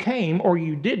 You came or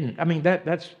you didn't. I mean,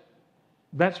 that's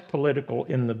political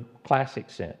in the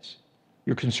classic sense.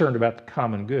 You're concerned about the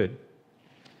common good.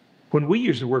 When we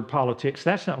use the word politics,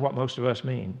 that's not what most of us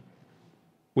mean.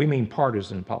 We mean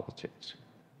partisan politics.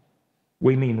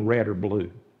 We mean red or blue.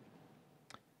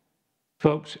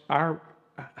 Folks,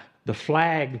 the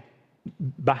flag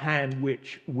behind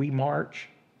which we march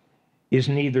is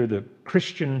neither the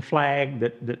Christian flag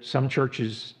that some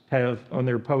churches have on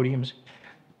their podiums.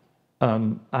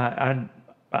 I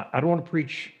don't want to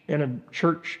preach in a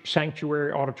church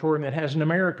sanctuary auditorium that has an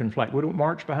American flag. We don't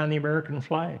march behind the American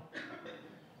flag.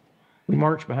 We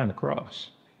march behind the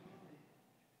cross.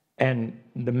 And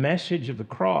the message of the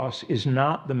cross is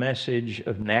not the message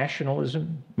of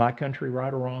nationalism, my country,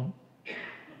 right or wrong.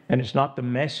 And it's not the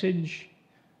message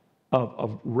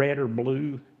of red or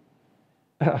blue.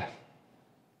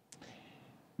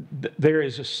 There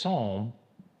is a psalm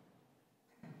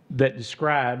that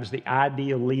describes the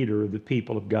ideal leader of the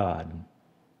people of God.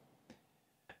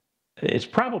 It's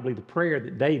probably the prayer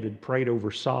that David prayed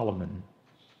over Solomon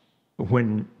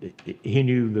when he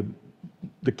knew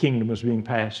the kingdom was being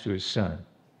passed to his son.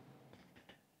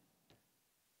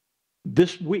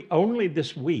 Only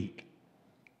this week,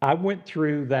 I went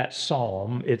through that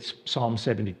psalm. It's Psalm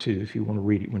 72, if you want to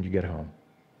read it when you get home.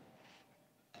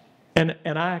 And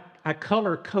I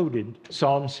color-coded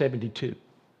Psalm 72,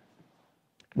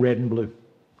 red and blue.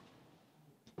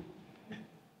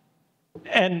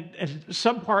 And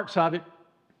some parts of it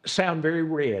sound very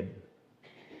red.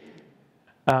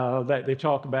 They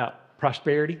talk about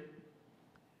prosperity.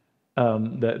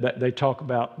 They talk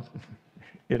about,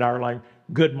 in our language,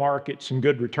 good markets and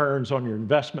good returns on your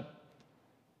investment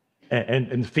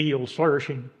and fields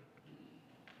flourishing.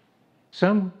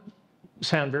 Some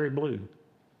sound very blue.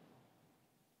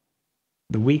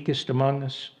 The weakest among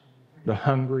us, the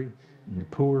hungry and the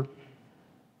poor.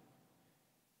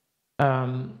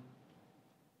 Some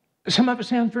of it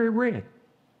sounds very red.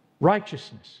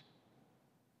 Righteousness.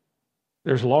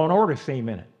 There's a law and order theme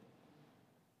in it.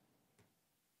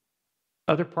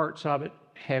 Other parts of it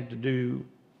have to do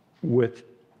with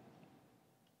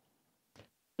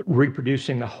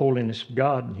reproducing the holiness of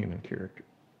God in human character.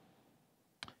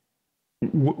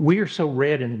 We are so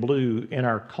red and blue in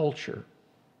our culture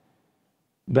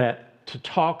that to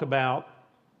talk about,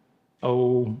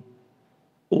 law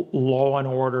and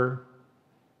order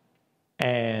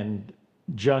and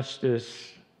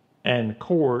justice and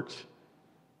courts,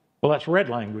 well, that's red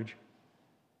language.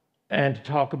 And to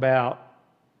talk about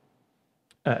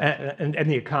and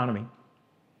the economy.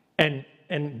 And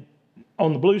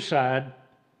on the blue side,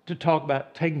 to talk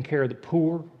about taking care of the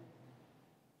poor,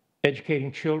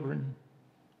 educating children,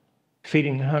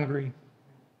 feeding the hungry.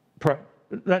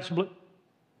 That's blue.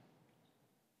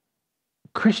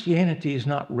 Christianity is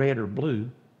not red or blue.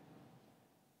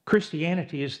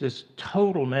 Christianity is this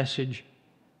total message,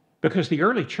 because the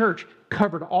early church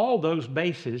covered all those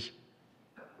bases,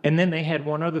 and then they had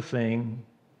one other thing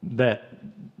that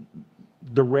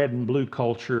the red and blue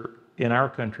culture in our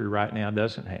country right now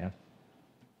doesn't have.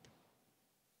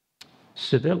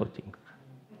 Civility.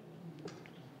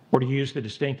 Or to use the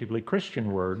distinctively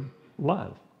Christian word,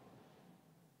 love.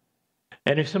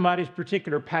 And if somebody's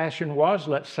particular passion was,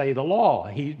 let's say, the law,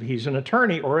 he's an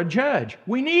attorney or a judge,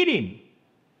 we need him.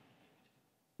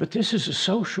 But this is a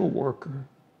social worker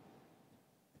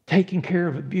taking care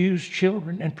of abused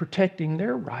children and protecting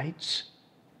their rights,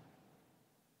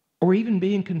 or even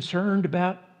being concerned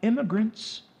about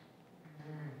immigrants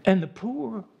and the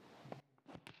poor.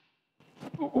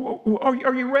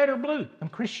 Are you red or blue? I'm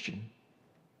Christian.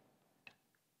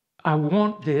 I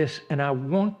want this and I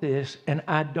want this, and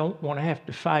I don't want to have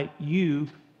to fight you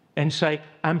and say,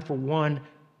 I'm for one,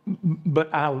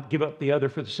 but I'll give up the other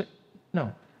for the second.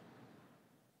 No.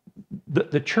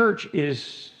 The church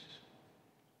is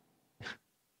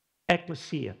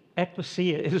ecclesia.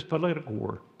 Ecclesia is a political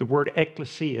word. The word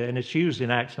ecclesia, and it's used in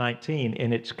Acts 19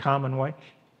 in its common way.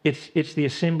 It's the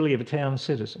assembly of a town's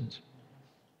citizens.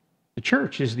 The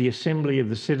church is the assembly of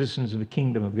the citizens of the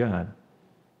kingdom of God.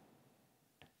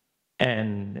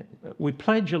 And we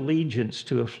pledge allegiance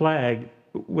to a flag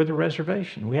with a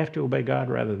reservation. We have to obey God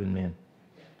rather than men.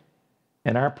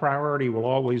 And our priority will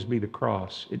always be the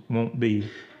cross. It won't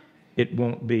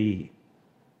be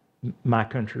my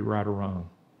country, right or wrong.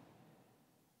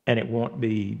 And it won't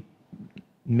be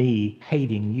me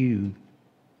hating you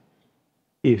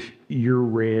if you're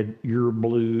red, you're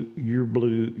blue,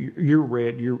 you're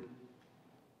red, you're...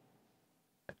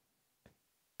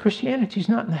 Christianity's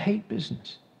not in the hate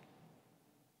business.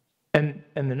 And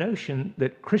the notion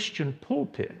that Christian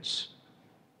pulpits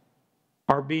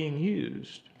are being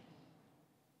used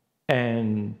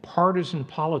and partisan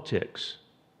politics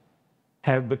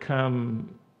have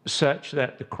become such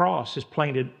that the cross is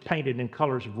painted in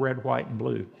colors of red, white, and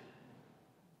blue,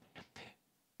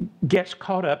 gets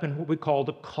caught up in what we call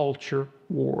the culture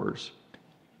wars.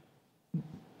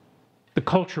 The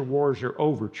culture wars are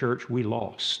over, church. We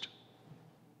lost.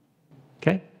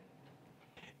 Okay?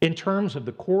 In terms of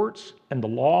the courts and the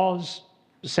laws,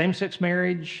 same-sex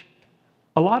marriage,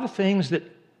 a lot of things that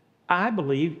I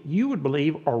believe, you would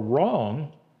believe are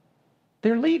wrong,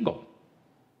 they're legal.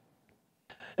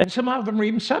 And some of them are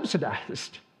even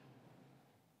subsidized.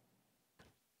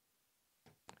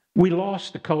 We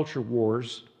lost the culture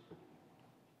wars,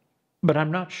 but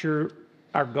I'm not sure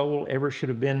our goal ever should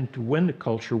have been to win the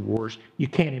culture wars. You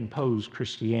can't impose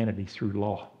Christianity through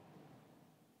law.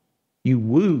 You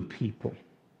woo people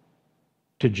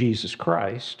to Jesus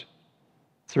Christ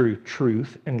through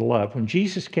truth and love. When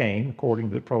Jesus came, according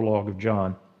to the prologue of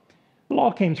John, the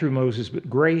law came through Moses, but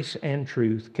grace and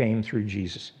truth came through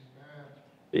Jesus.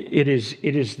 It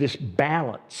is this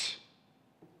balance.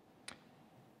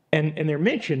 And they're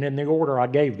mentioned in the order I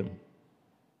gave them.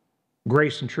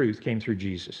 Grace and truth came through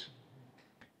Jesus.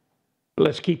 But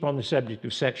let's keep on the subject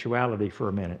of sexuality for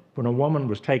a minute. When a woman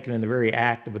was taken in the very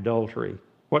act of adultery,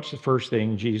 what's the first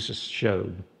thing Jesus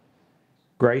showed?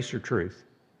 Grace or truth?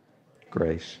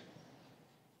 Grace.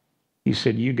 He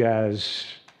said, you guys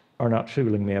are not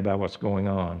fooling me about what's going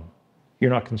on.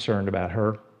 You're not concerned about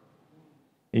her.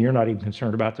 And you're not even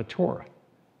concerned about the Torah.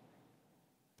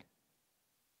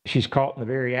 She's caught in the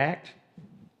very act.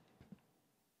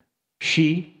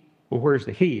 She, well, where's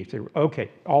the he?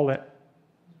 Okay, all that.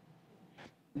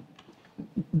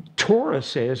 Torah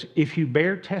says if you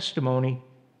bear testimony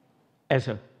as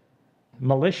a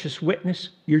malicious witness,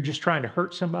 you're just trying to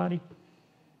hurt somebody.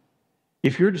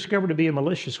 If you're discovered to be a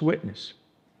malicious witness,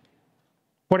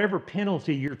 whatever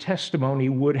penalty your testimony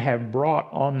would have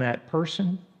brought on that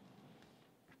person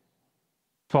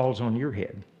falls on your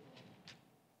head.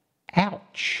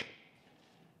 Ouch.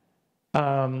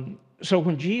 So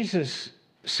when Jesus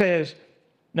says,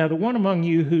 now the one among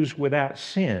you who's without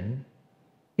sin,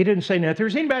 he didn't say, now if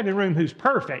there's anybody in the room who's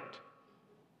perfect,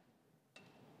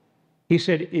 he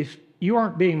said, if you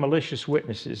aren't being malicious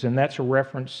witnesses, and that's a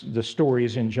reference, the story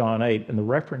is in John 8, and the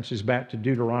reference is back to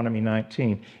Deuteronomy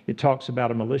 19. It talks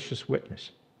about a malicious witness.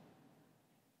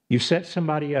 You set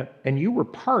somebody up, and you were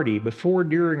party before,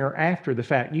 during, or after the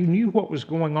fact. You knew what was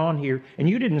going on here, and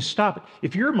you didn't stop it.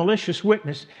 If you're a malicious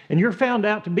witness, and you're found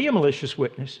out to be a malicious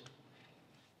witness,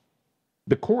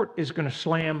 the court is going to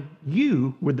slam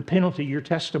you with the penalty your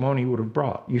testimony would have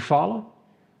brought. You follow?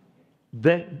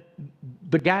 The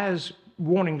guys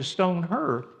wanting to stone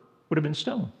her would have been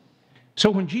stoned. So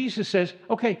when Jesus says,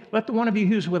 okay, let the one of you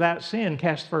who's without sin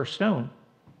cast the first stone,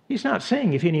 he's not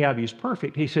saying if any of you is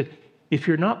perfect. He said, if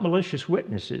you're not malicious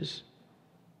witnesses,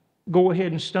 go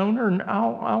ahead and stone her,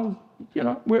 and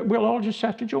we'll all just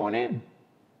have to join in.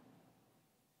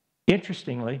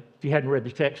 Interestingly, if you hadn't read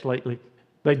the text lately,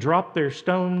 they dropped their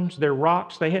stones, their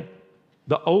rocks. The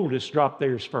oldest dropped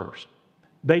theirs first.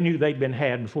 They knew they'd been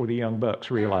had before the young bucks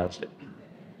realized it.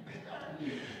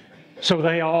 So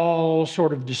they all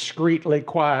sort of discreetly,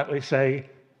 quietly say,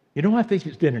 you know, I think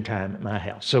it's dinner time at my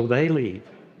house. So they leave.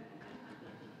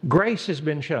 Grace has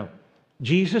been shown.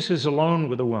 Jesus is alone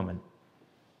with a woman.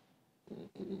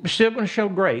 We're still going to show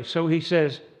grace. So he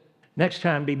says, next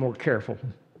time be more careful.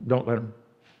 Don't let them.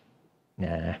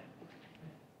 Nah,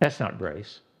 that's not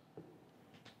grace.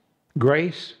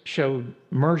 Grace showed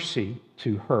mercy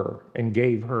to her and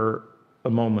gave her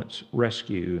a moment's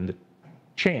rescue and the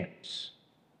chance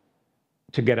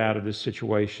to get out of this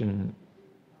situation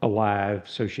alive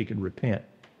so she could repent.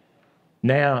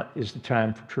 Now is the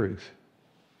time for truth.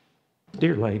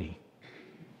 Dear lady,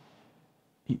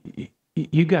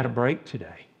 you got a break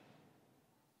today.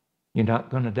 You're not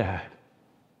going to die.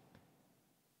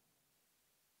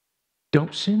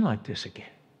 Don't sin like this again.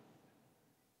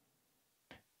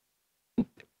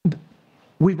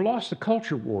 We've lost the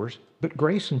culture wars, but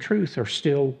grace and truth are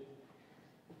still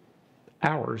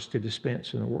ours to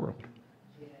dispense in the world.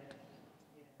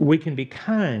 We can be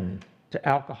kind to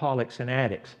alcoholics and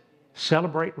addicts.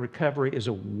 Celebrate Recovery is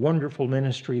a wonderful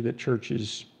ministry that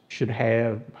churches should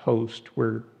have, host,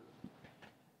 where,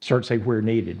 start to say where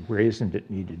needed, where isn't it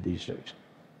needed these days.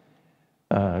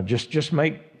 Just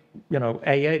make,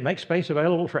 AA, make space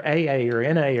available for AA or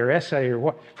NA or SA or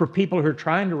what, for people who are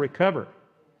trying to recover.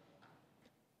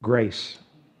 Grace.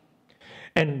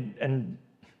 And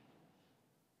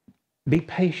be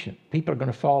patient. People are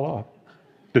going to fall off.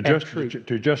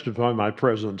 To justify my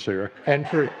presence here. And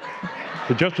truth.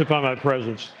 To justify my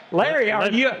presence. Larry,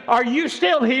 are you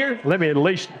still here? Let me at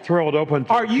least throw it open.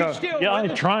 Are you still? Yeah,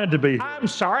 I'm trying to be. I'm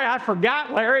sorry, I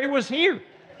forgot Larry was here.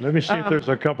 Let me see if there's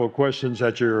a couple of questions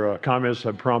that your comments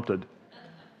have prompted.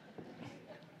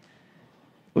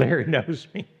 Larry knows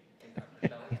me.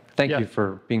 Thank you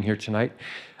for being here tonight.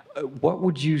 What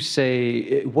would you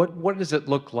say, what does it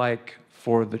look like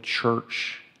for the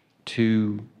church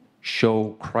to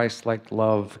show Christ-like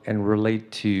love and relate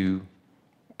to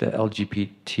the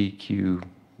LGBTQ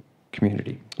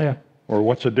community? Yeah. Or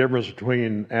what's the difference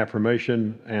between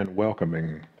affirmation and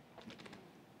welcoming?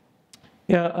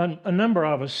 Yeah, a number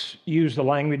of us use the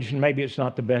language, and maybe it's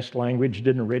not the best language,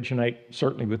 didn't originate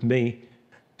certainly with me.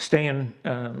 Stan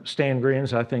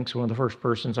Grins, I think, is one of the first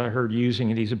persons I heard using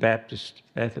it. He's a Baptist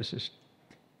ethicist.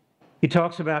 He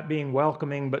talks about being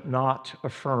welcoming but not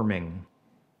affirming.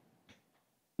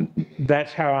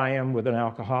 That's how I am with an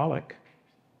alcoholic.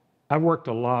 I've worked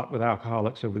a lot with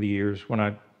alcoholics over the years. When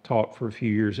I taught for a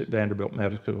few years at Vanderbilt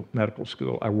Medical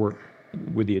School, I worked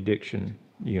with the addiction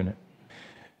unit.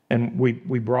 And we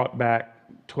brought back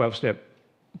 12-step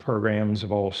programs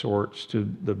of all sorts to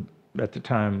at the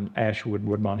time, Ashwood,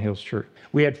 Woodmont Hills Church.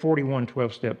 We had 41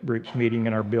 12-step groups meeting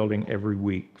in our building every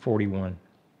week, 41.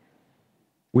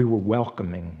 We were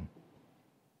welcoming.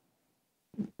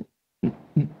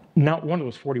 Not one of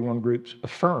those 41 groups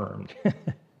affirmed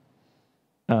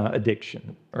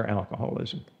addiction or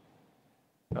alcoholism.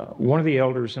 One of the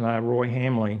elders and I, Roy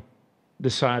Hamley,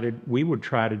 decided we would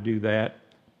try to do that.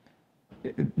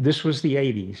 This was the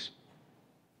 80s.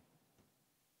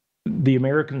 The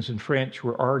Americans and French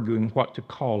were arguing what to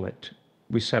call it.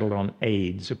 we settled on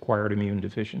AIDS, acquired immune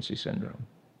deficiency syndrome.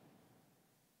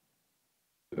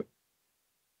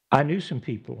 I knew some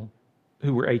people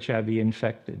who were HIV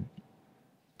infected.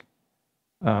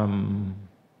 Roy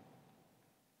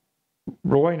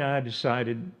and I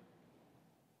decided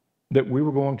that we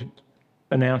were going to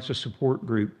announce a support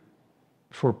group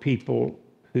for people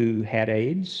who had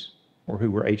AIDS or who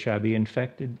were HIV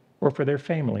infected or for their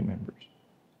family members.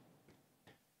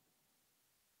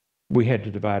 We had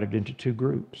to divide it into two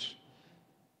groups.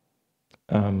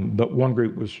 But one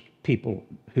group was people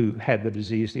who had the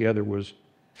disease, the other was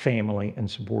family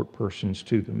and support persons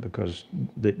to them, because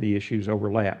the issues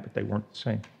overlap, but they weren't the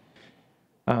same.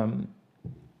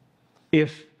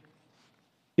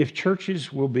 If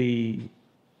churches will be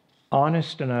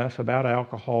honest enough about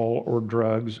alcohol or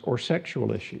drugs or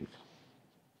sexual issues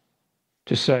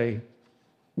to say,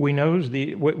 we know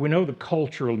the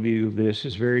cultural view of this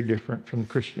is very different from the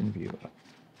Christian view of it.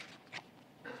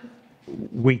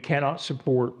 We cannot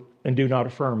support and do not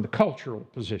affirm the cultural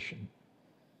position.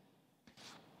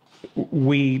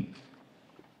 We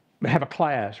have a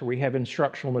class, or we have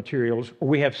instructional materials, or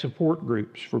we have support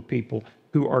groups for people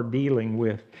who are dealing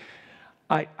with.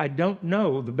 I don't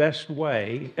know the best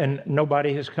way, and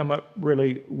nobody has come up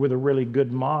really with a really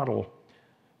good model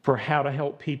for how to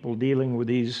help people dealing with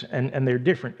these, and they're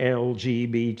different,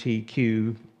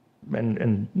 LGBTQ,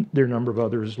 and there are a number of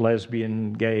others,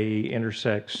 lesbian, gay,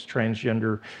 intersex,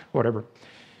 transgender, whatever.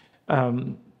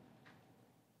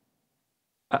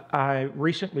 I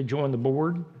recently joined the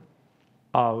board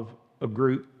of a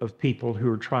group of people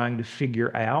who are trying to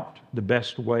figure out the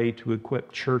best way to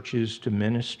equip churches to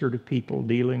minister to people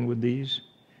dealing with these.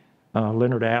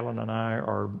 Leonard Allen and I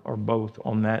are both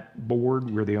on that board.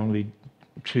 We're the only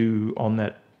two on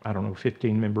that,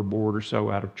 15-member board or so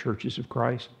out of Churches of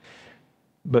Christ.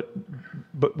 But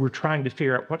we're trying to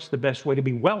figure out what's the best way to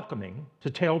be welcoming, to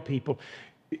tell people,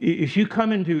 if you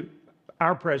come into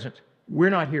our presence, we're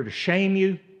not here to shame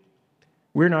you.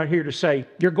 We're not here to say,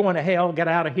 you're going to hell, get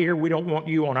out of here, we don't want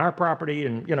you on our property,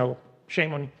 and,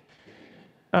 shame on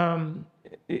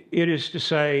you. It is to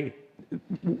say,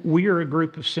 we are a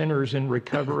group of sinners in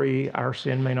recovery. Our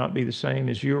sin may not be the same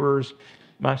as yours.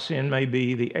 My sin may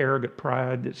be the arrogant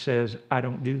pride that says, I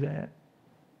don't do that.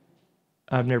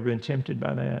 I've never been tempted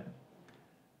by that.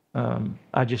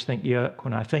 I just think, yuck,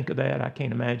 when I think of that, I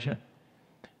can't imagine.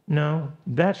 No,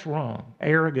 that's wrong.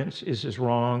 Arrogance is as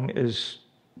wrong as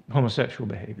homosexual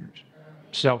behaviors.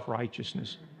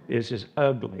 Self-righteousness is as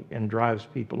ugly and drives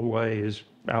people away as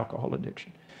alcohol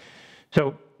addiction.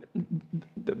 So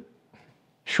the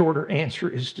shorter answer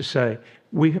is to say,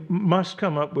 we must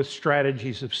come up with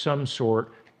strategies of some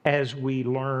sort, as we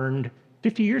learned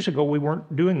 50 years ago. We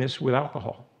weren't doing this with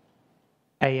alcohol.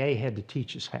 AA had to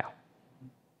teach us how.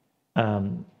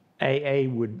 AA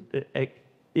would,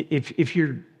 if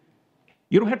you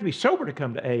don't have to be sober to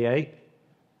come to AA,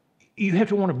 you have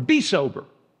to want to be sober,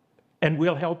 and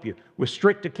we'll help you with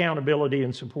strict accountability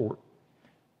and support.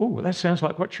 Oh, that sounds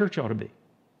like what church ought to be.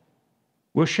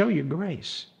 We'll show you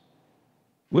grace.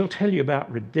 We'll tell you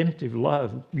about redemptive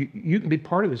love. You can be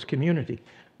part of this community,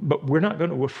 but we're not going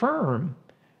to affirm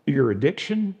your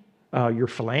addiction, your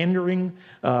philandering,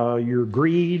 your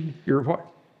greed, your what.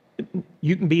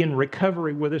 You can be in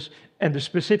recovery with us, and the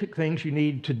specific things you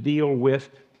need to deal with,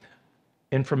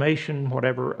 information,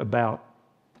 whatever, about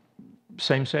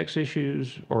same-sex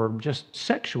issues or just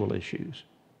sexual issues.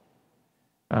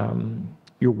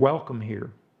 You're welcome here,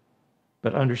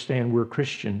 but understand we're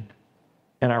Christian,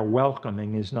 and our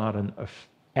welcoming is not an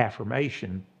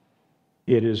affirmation.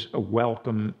 It is a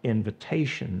welcome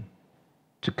invitation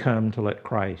to come to let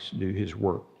Christ do his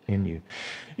work in you.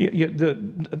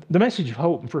 The message of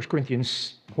hope in 1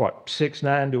 Corinthians, 6,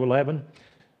 9 to 11,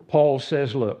 Paul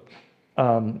says, look,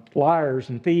 liars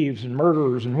and thieves and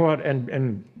murderers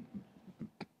and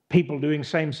people doing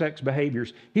same-sex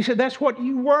behaviors. He said, that's what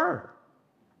you were.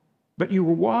 But you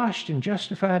were washed and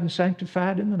justified and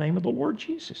sanctified in the name of the Lord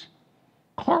Jesus.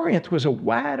 Corinth was a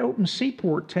wide-open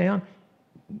seaport town.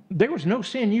 There was no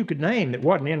sin you could name that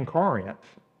wasn't in Corinth,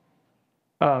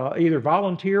 either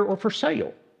volunteer or for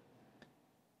sale.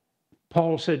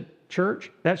 Paul said,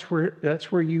 church, that's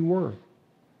where you were.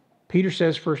 Peter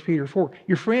says, 1 Peter 4,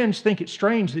 your friends think it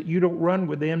strange that you don't run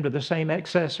with them to the same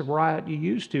excess of riot you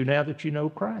used to now that you know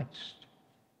Christ.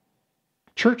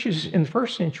 Churches in the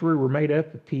first century were made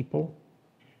up of people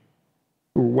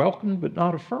who were welcomed but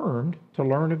not affirmed to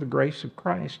learn of the grace of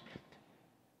Christ.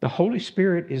 The Holy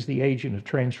Spirit is the agent of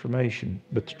transformation,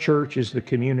 but the church is the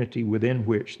community within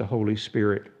which the Holy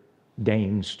Spirit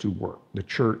deigns to work. The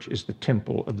church is the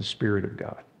temple of the Spirit of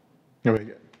God. Very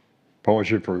good.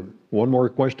 Pause it for one more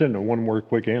question and one more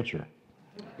quick answer.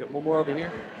 Got one more over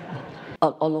here.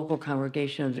 A local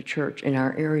congregation of the church in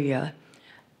our area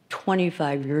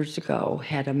 25 years ago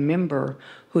had a member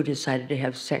who decided to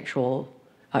have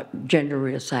gender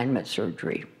reassignment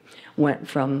surgery. Went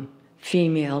from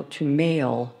female to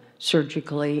male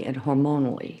surgically and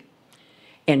hormonally.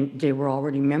 And they were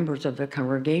already members of the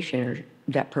congregation, or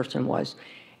that person was,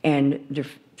 and the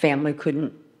family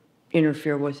couldn't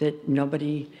interfere with it.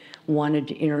 Nobody wanted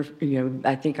to interfere.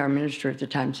 I think our minister at the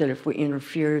time said, if we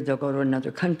interfere, they'll go to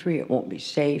another country, it won't be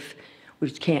safe. We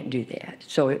just can't do that.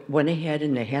 So it went ahead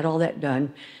and they had all that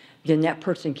done. Then that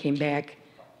person came back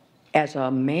as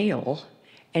a male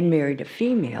and married a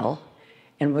female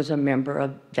and was a member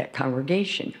of that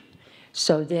congregation.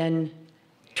 So then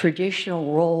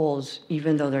traditional roles,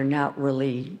 even though they're not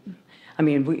really,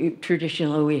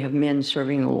 traditionally we have men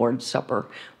serving the Lord's Supper.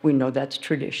 We know that's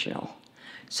traditional.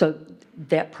 So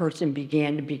that person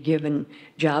began to be given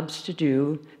jobs to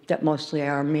do that mostly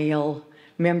our male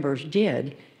members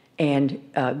did, and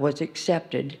was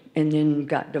accepted, and then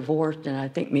got divorced, and I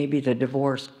think maybe the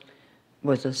divorce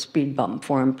was a speed bump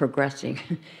for him progressing.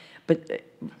 But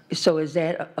so is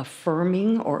that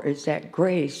affirming, or is that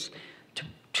grace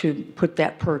to put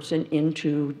that person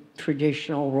into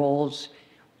traditional roles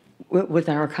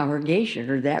within our congregation,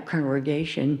 or that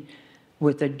congregation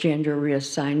with a gender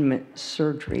reassignment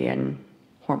surgery and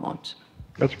hormones?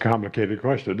 That's a complicated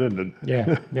question, isn't it?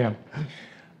 Yeah, yeah.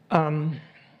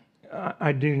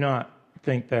 I do not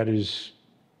think that is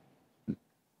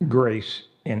grace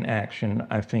in action.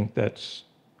 I think that's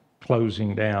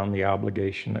closing down the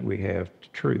obligation that we have to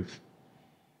truth.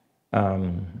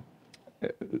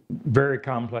 Very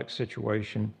complex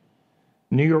situation.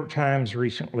 New York Times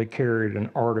recently carried an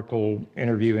article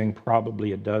interviewing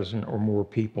probably a dozen or more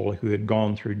people who had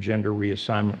gone through gender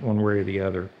reassignment one way or the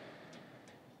other.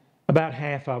 About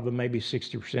half of them, maybe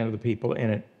 60% of the people in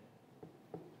it,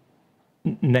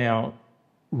 now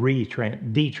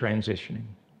detransitioning.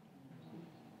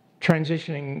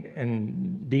 Transitioning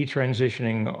and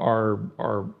detransitioning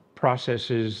are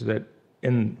processes that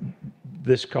in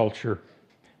this culture,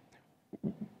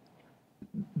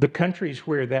 the countries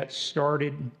where that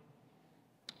started,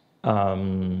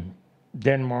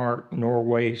 Denmark,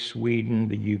 Norway, Sweden,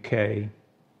 the UK,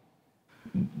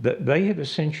 they have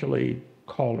essentially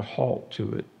called a halt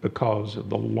to it because of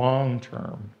the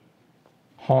long-term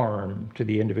harm to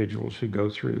the individuals who go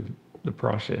through the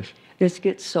process. This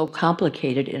gets so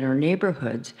complicated in our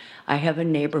neighborhoods. I have a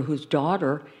neighbor whose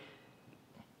daughter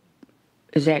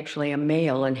is actually a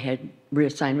male and had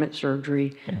reassignment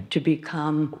surgery to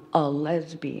become a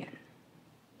lesbian.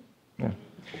 Yeah.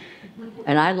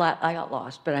 And I got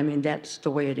lost, but I mean, that's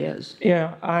the way it is.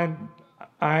 Yeah,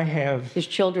 I have... His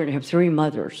children have 3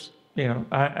 mothers. Yeah,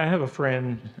 I have a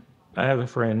friend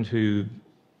who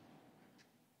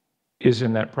is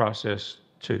in that process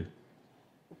too,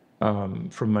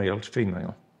 from male to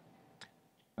female.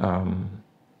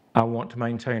 I want to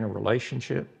maintain a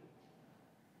relationship.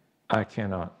 I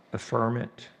cannot affirm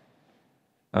it.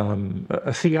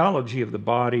 A theology of the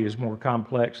body is more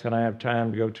complex than I have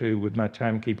time to go to with my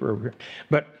timekeeper over here.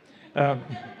 But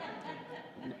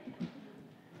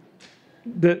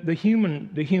the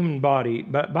human body,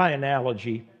 by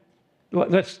analogy,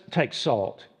 let's take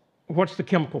salt. What's the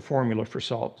chemical formula for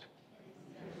salt?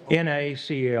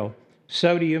 NaCl,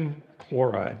 sodium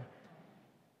chloride.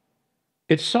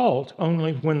 It's salt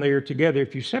only when they are together.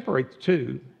 If you separate the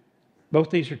two, both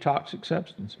these are toxic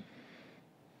substances.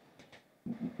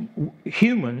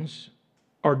 Humans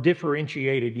are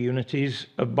differentiated unities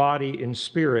of body and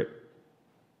spirit.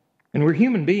 And we're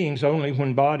human beings only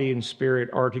when body and spirit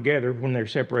are together. When they're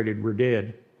separated, we're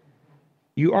dead.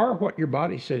 You are what your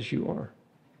body says you are.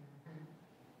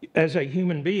 As a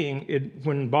human being,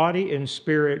 when body and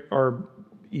spirit are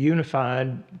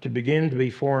unified to begin to be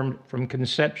formed from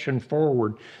conception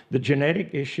forward, the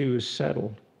genetic issue is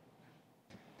settled.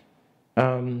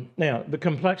 Now, the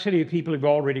complexity of people who've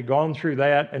already gone through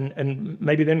that and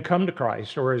maybe then come to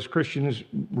Christ, or as Christians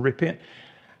repent,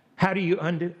 how do you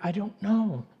undo? I don't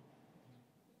know.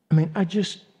 I mean,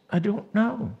 I don't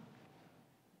know.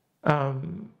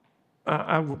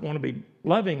 I would want to be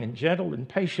loving and gentle and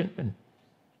patient and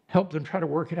help them try to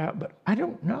work it out, but I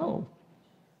don't know.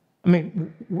 I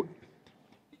mean, you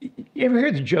ever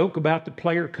hear the joke about the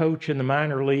player coach in the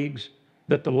minor leagues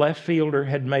that the left fielder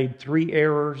had made 3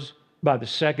 errors by the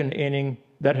 2nd inning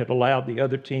that had allowed the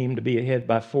other team to be ahead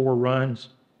by 4 runs?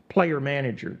 Player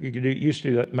manager, used to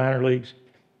do that in minor leagues.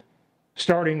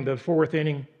 Starting the 4th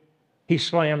inning, he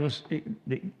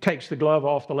takes the glove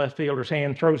off the left fielder's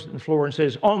hand, throws it on the floor and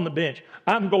says, on the bench,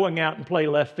 I'm going out and play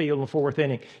left field in the 4th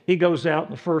inning. He goes out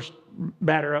and the first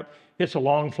batter up, hits a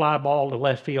long fly ball to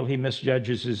left field. He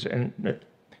misjudges his, and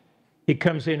he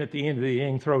comes in at the end of the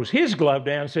inning, throws his glove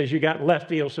down, says, "You got left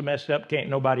field so messed up, can't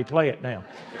nobody play it now."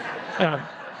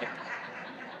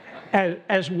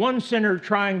 As one sinner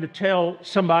trying to tell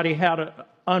somebody how to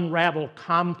unravel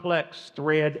complex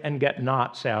thread and get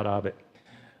knots out of it.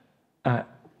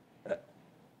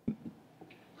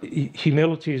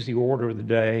 Humility is the order of the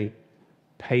day.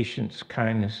 Patience,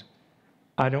 kindness.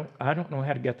 I don't know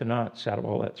how to get the knots out of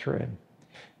all that thread.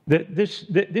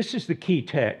 This is the key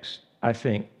text, I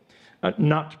think.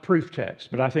 Not proof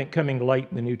text, but I think coming late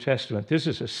in the New Testament, this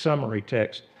is a summary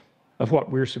text of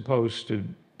what we're supposed to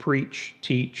preach,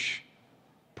 teach,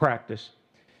 practice.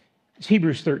 It's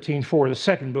Hebrews 13:4. The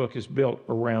second book is built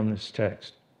around this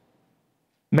text.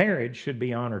 Marriage should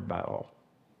be honored by all.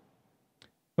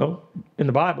 Well, in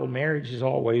the Bible, marriage is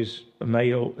always a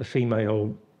male, a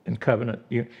female, and covenant.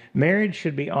 Marriage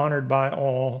should be honored by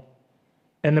all,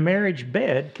 and the marriage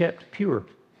bed kept pure.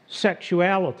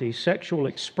 Sexuality, sexual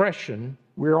expression,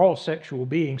 we're all sexual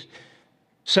beings.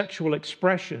 Sexual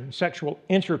expression, sexual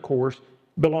intercourse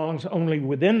belongs only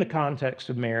within the context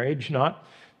of marriage, not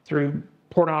through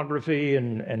pornography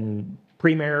and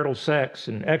premarital sex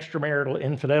and extramarital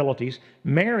infidelities.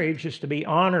 Marriage is to be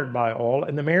honored by all,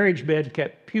 and the marriage bed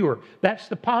kept pure. That's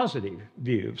the positive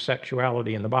view of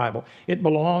sexuality in the Bible. It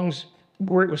belongs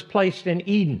where it was placed in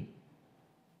Eden.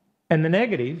 And the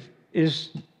negative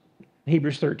is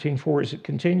Hebrews 13:4 as it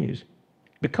continues.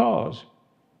 Because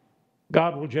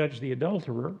God will judge the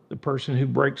adulterer, the person who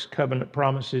breaks covenant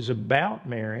promises about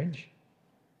marriage,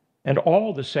 and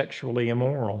all the sexually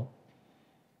immoral.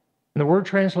 And the word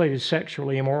translated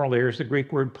sexually immoral there is the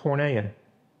Greek word porneia.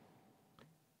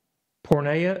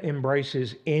 Porneia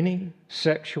embraces any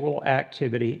sexual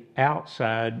activity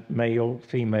outside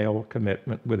male-female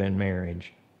commitment within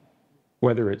marriage.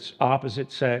 Whether it's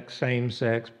opposite sex, same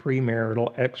sex,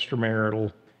 premarital,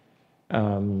 extramarital,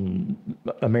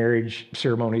 a marriage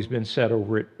ceremony's been set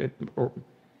over it.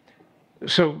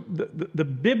 So the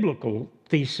biblical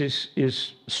thesis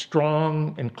is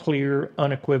strong and clear,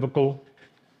 unequivocal.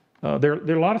 There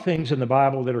are a lot of things in the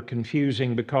Bible that are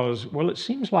confusing because, well, it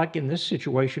seems like in this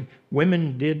situation,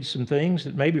 women did some things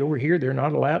that maybe over here they're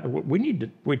not allowed.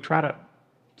 We try to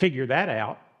figure that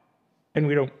out, and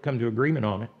we don't come to agreement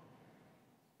on it.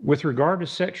 With regard to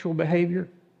sexual behavior,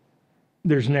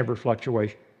 there's never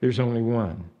fluctuation. There's only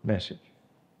one message.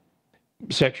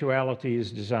 Sexuality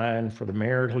is designed for the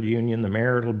marital union. The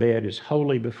marital bed is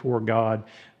holy before God,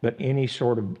 but any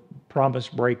sort of promise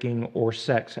breaking or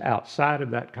sex outside of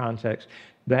that context,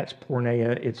 that's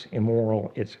porneia, it's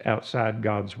immoral, it's outside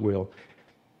God's will.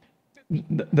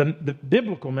 The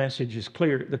biblical message is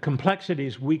clear. The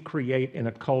complexities we create in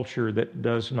a culture that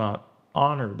does not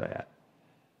honor that,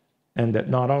 and that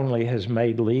not only has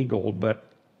made legal,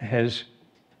 but has...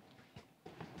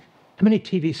 How many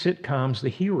TV sitcoms, the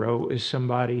hero is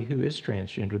somebody who is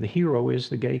transgender? The hero is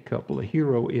the gay couple. The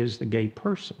hero is the gay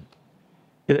person.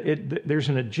 There's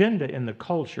an agenda in the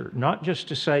culture, not just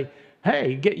to say,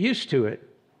 hey, get used to it.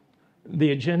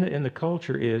 The agenda in the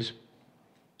culture is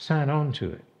sign on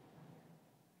to it,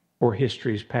 or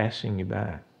history is passing you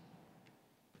by.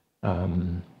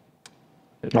 I'm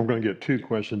going to get two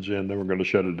questions in, then we're going to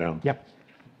shut it down. Yep.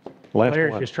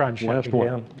 Larry's just trying to shut me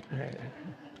down.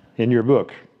 In your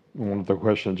book, one of the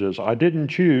questions is, I didn't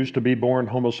choose to be born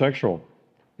homosexual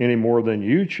any more than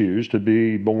you choose to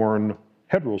be born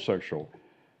heterosexual.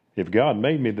 If God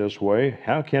made me this way,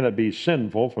 how can it be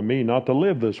sinful for me not to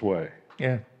live this way?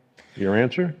 Yeah. Your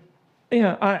answer?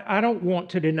 Yeah, I don't want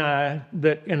to deny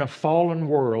that in a fallen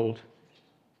world,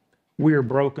 we are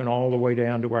broken all the way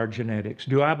down to our genetics.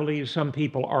 Do I believe some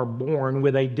people are born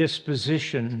with a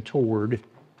disposition toward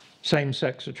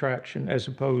same-sex attraction as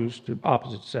opposed to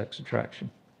opposite-sex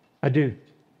attraction? I do.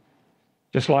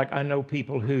 Just like I know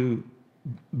people who,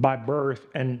 by birth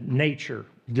and nature,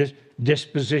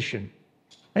 disposition,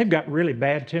 they've got really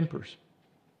bad tempers.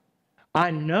 I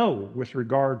know with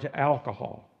regard to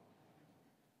alcohol,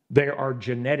 there are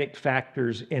genetic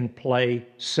factors in play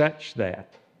such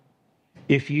that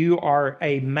if you are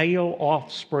a male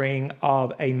offspring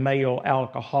of a male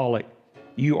alcoholic,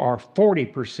 you are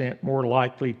 40% more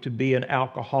likely to be an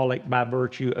alcoholic by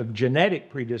virtue of genetic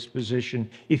predisposition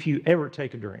if you ever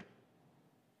take a drink.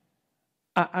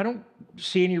 I don't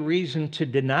see any reason to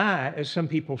deny, as some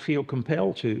people feel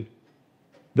compelled to,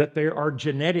 that there are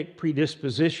genetic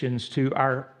predispositions to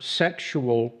our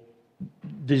sexual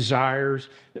desires.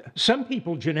 Some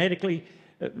people genetically,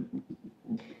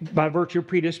 by virtue of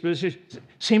predisposition,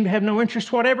 seem to have no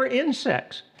interest whatever in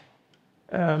sex.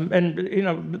 And, you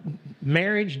know,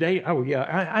 marriage, date, oh yeah,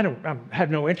 I have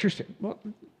no interest in. Well,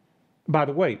 By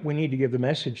the way, we need to give the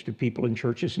message to people in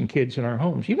churches and kids in our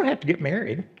homes. You don't have to get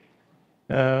married.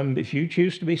 If you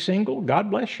choose to be single,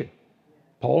 God bless you.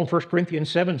 Paul in 1 Corinthians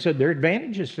 7 said there are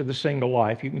advantages to the single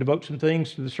life. You can devote some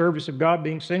things to the service of God,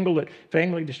 being single, that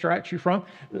family distracts you from.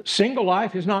 Single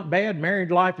life is not bad. Married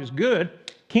life is good.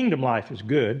 Kingdom life is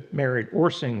good, married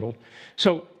or single.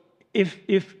 So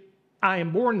if I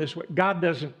am born this way, God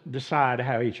doesn't decide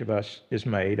how each of us is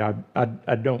made.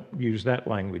 I don't use that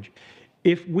language.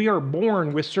 If we are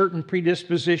born with certain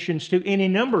predispositions to any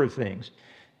number of things,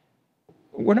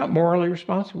 we're not morally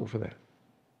responsible for that.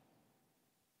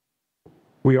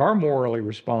 We are morally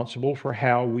responsible for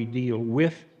how we deal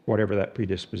with whatever that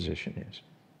predisposition is.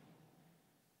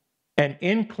 An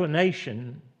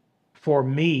inclination for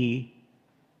me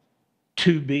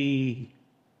to be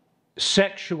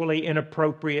sexually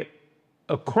inappropriate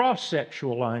across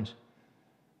sexual lines.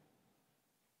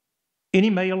 Any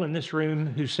male in this room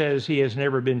who says he has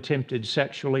never been tempted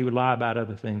sexually would lie about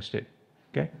other things too.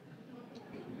 Okay?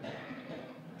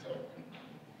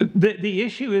 The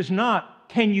issue is not,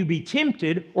 can you be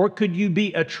tempted or could you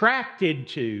be attracted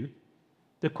to?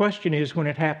 The question is, when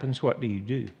it happens, what do you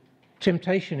do?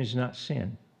 Temptation is not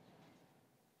sin.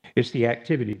 It's the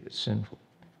activity that's sinful.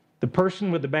 The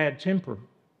person with the bad temper,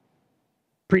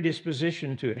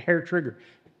 predisposition to it, hair trigger,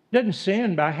 doesn't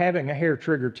sin by having a hair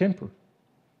trigger temper,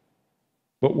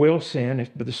 but will sin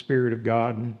if by the Spirit of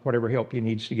God and whatever help he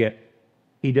needs to get,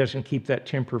 he doesn't keep that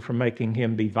temper from making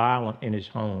him be violent in his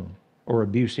home, or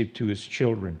abusive to his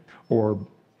children, or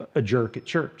a jerk at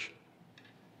church.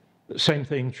 Same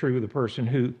thing true of the person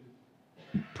who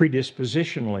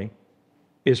predispositionally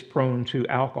is prone to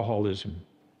alcoholism.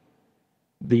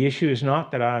 The issue is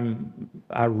not that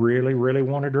I really, really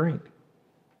want to drink.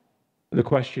 The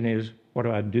question is, what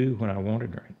do I do when I want to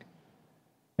drink?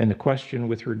 And the question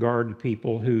with regard to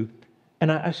people who,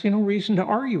 and I see no reason to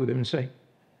argue with them and say,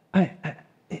 I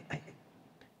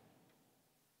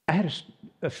had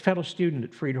a fellow student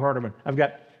at Freed Hardeman. I've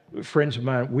got friends of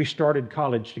mine. We started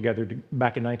college together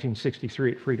back in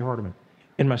 1963 at Freed Hardeman.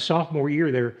 In my sophomore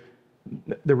year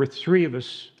there were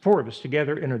four of us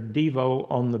together in a Devo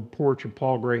on the porch of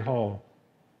Paul Gray Hall.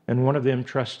 And one of them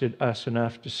trusted us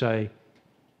enough to say,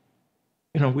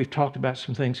 you know, we've talked about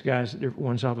some things, guys, that different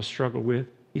ones of us struggle with.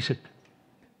 He said,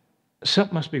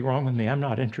 something must be wrong with me. I'm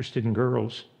not interested in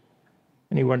girls.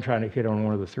 And he wasn't trying to hit on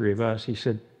one of the three of us. He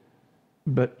said,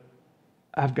 but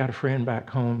I've got a friend back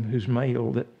home who's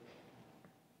male that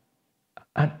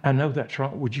I know that's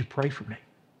wrong. Would you pray for me?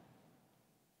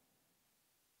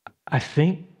 I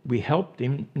think we helped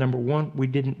him. Number one, we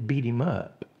didn't beat him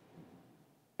up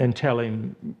and tell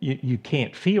him, you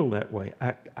can't feel that way.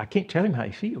 I can't tell him how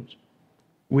he feels.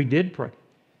 We did pray.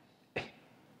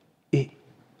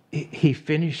 He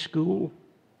finished school.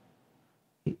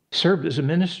 He served as a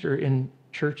minister in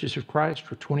Churches of Christ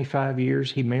for 25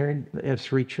 years. He married, has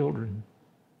 3 children.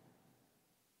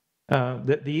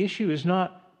 The issue is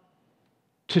not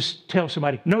to tell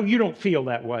somebody, no, you don't feel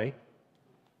that way.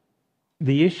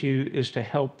 The issue is to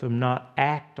help them not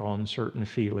act on certain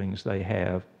feelings they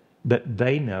have that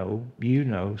they know, you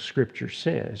know, Scripture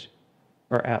says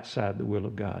are outside the will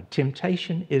of God.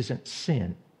 Temptation isn't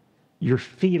sin. Your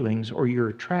feelings or your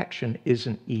attraction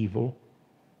isn't evil.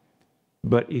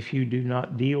 But if you do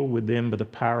not deal with them by the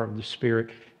power of the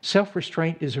Spirit,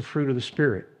 self-restraint is a fruit of the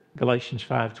Spirit. Galatians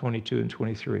 5:22 and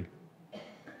 23.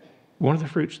 One of the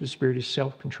fruits of the Spirit is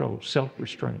self-control,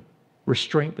 self-restraint.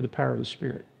 Restraint by the power of the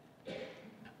Spirit.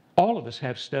 All of us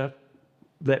have stuff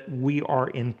that we are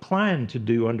inclined to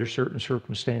do under certain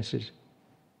circumstances,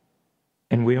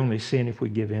 and we only sin if we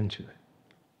give in to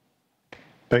it.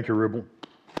 Thank you, Rubel.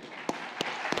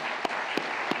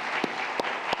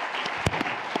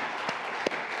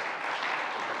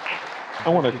 I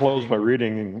want to close by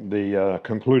reading the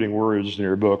concluding words in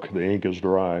your book, The Ink is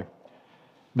Dry.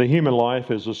 The human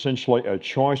life is essentially a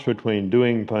choice between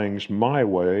doing things my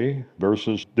way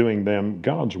versus doing them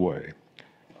God's way,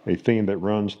 a theme that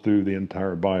runs through the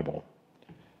entire Bible.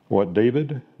 What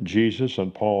David, Jesus,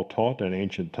 and Paul taught in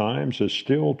ancient times is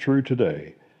still true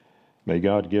today. May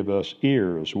God give us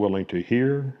ears willing to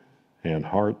hear and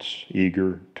hearts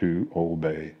eager to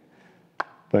obey.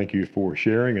 Thank you for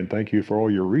sharing, and thank you for all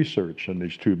your research in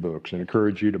these 2 books. I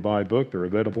encourage you to buy a book. They're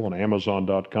available on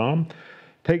Amazon.com.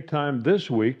 Take time this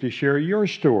week to share your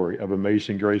story of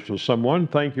amazing grace with someone.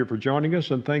 Thank you for joining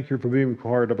us, and thank you for being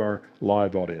part of our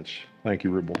live audience. Thank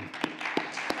you, Rubel.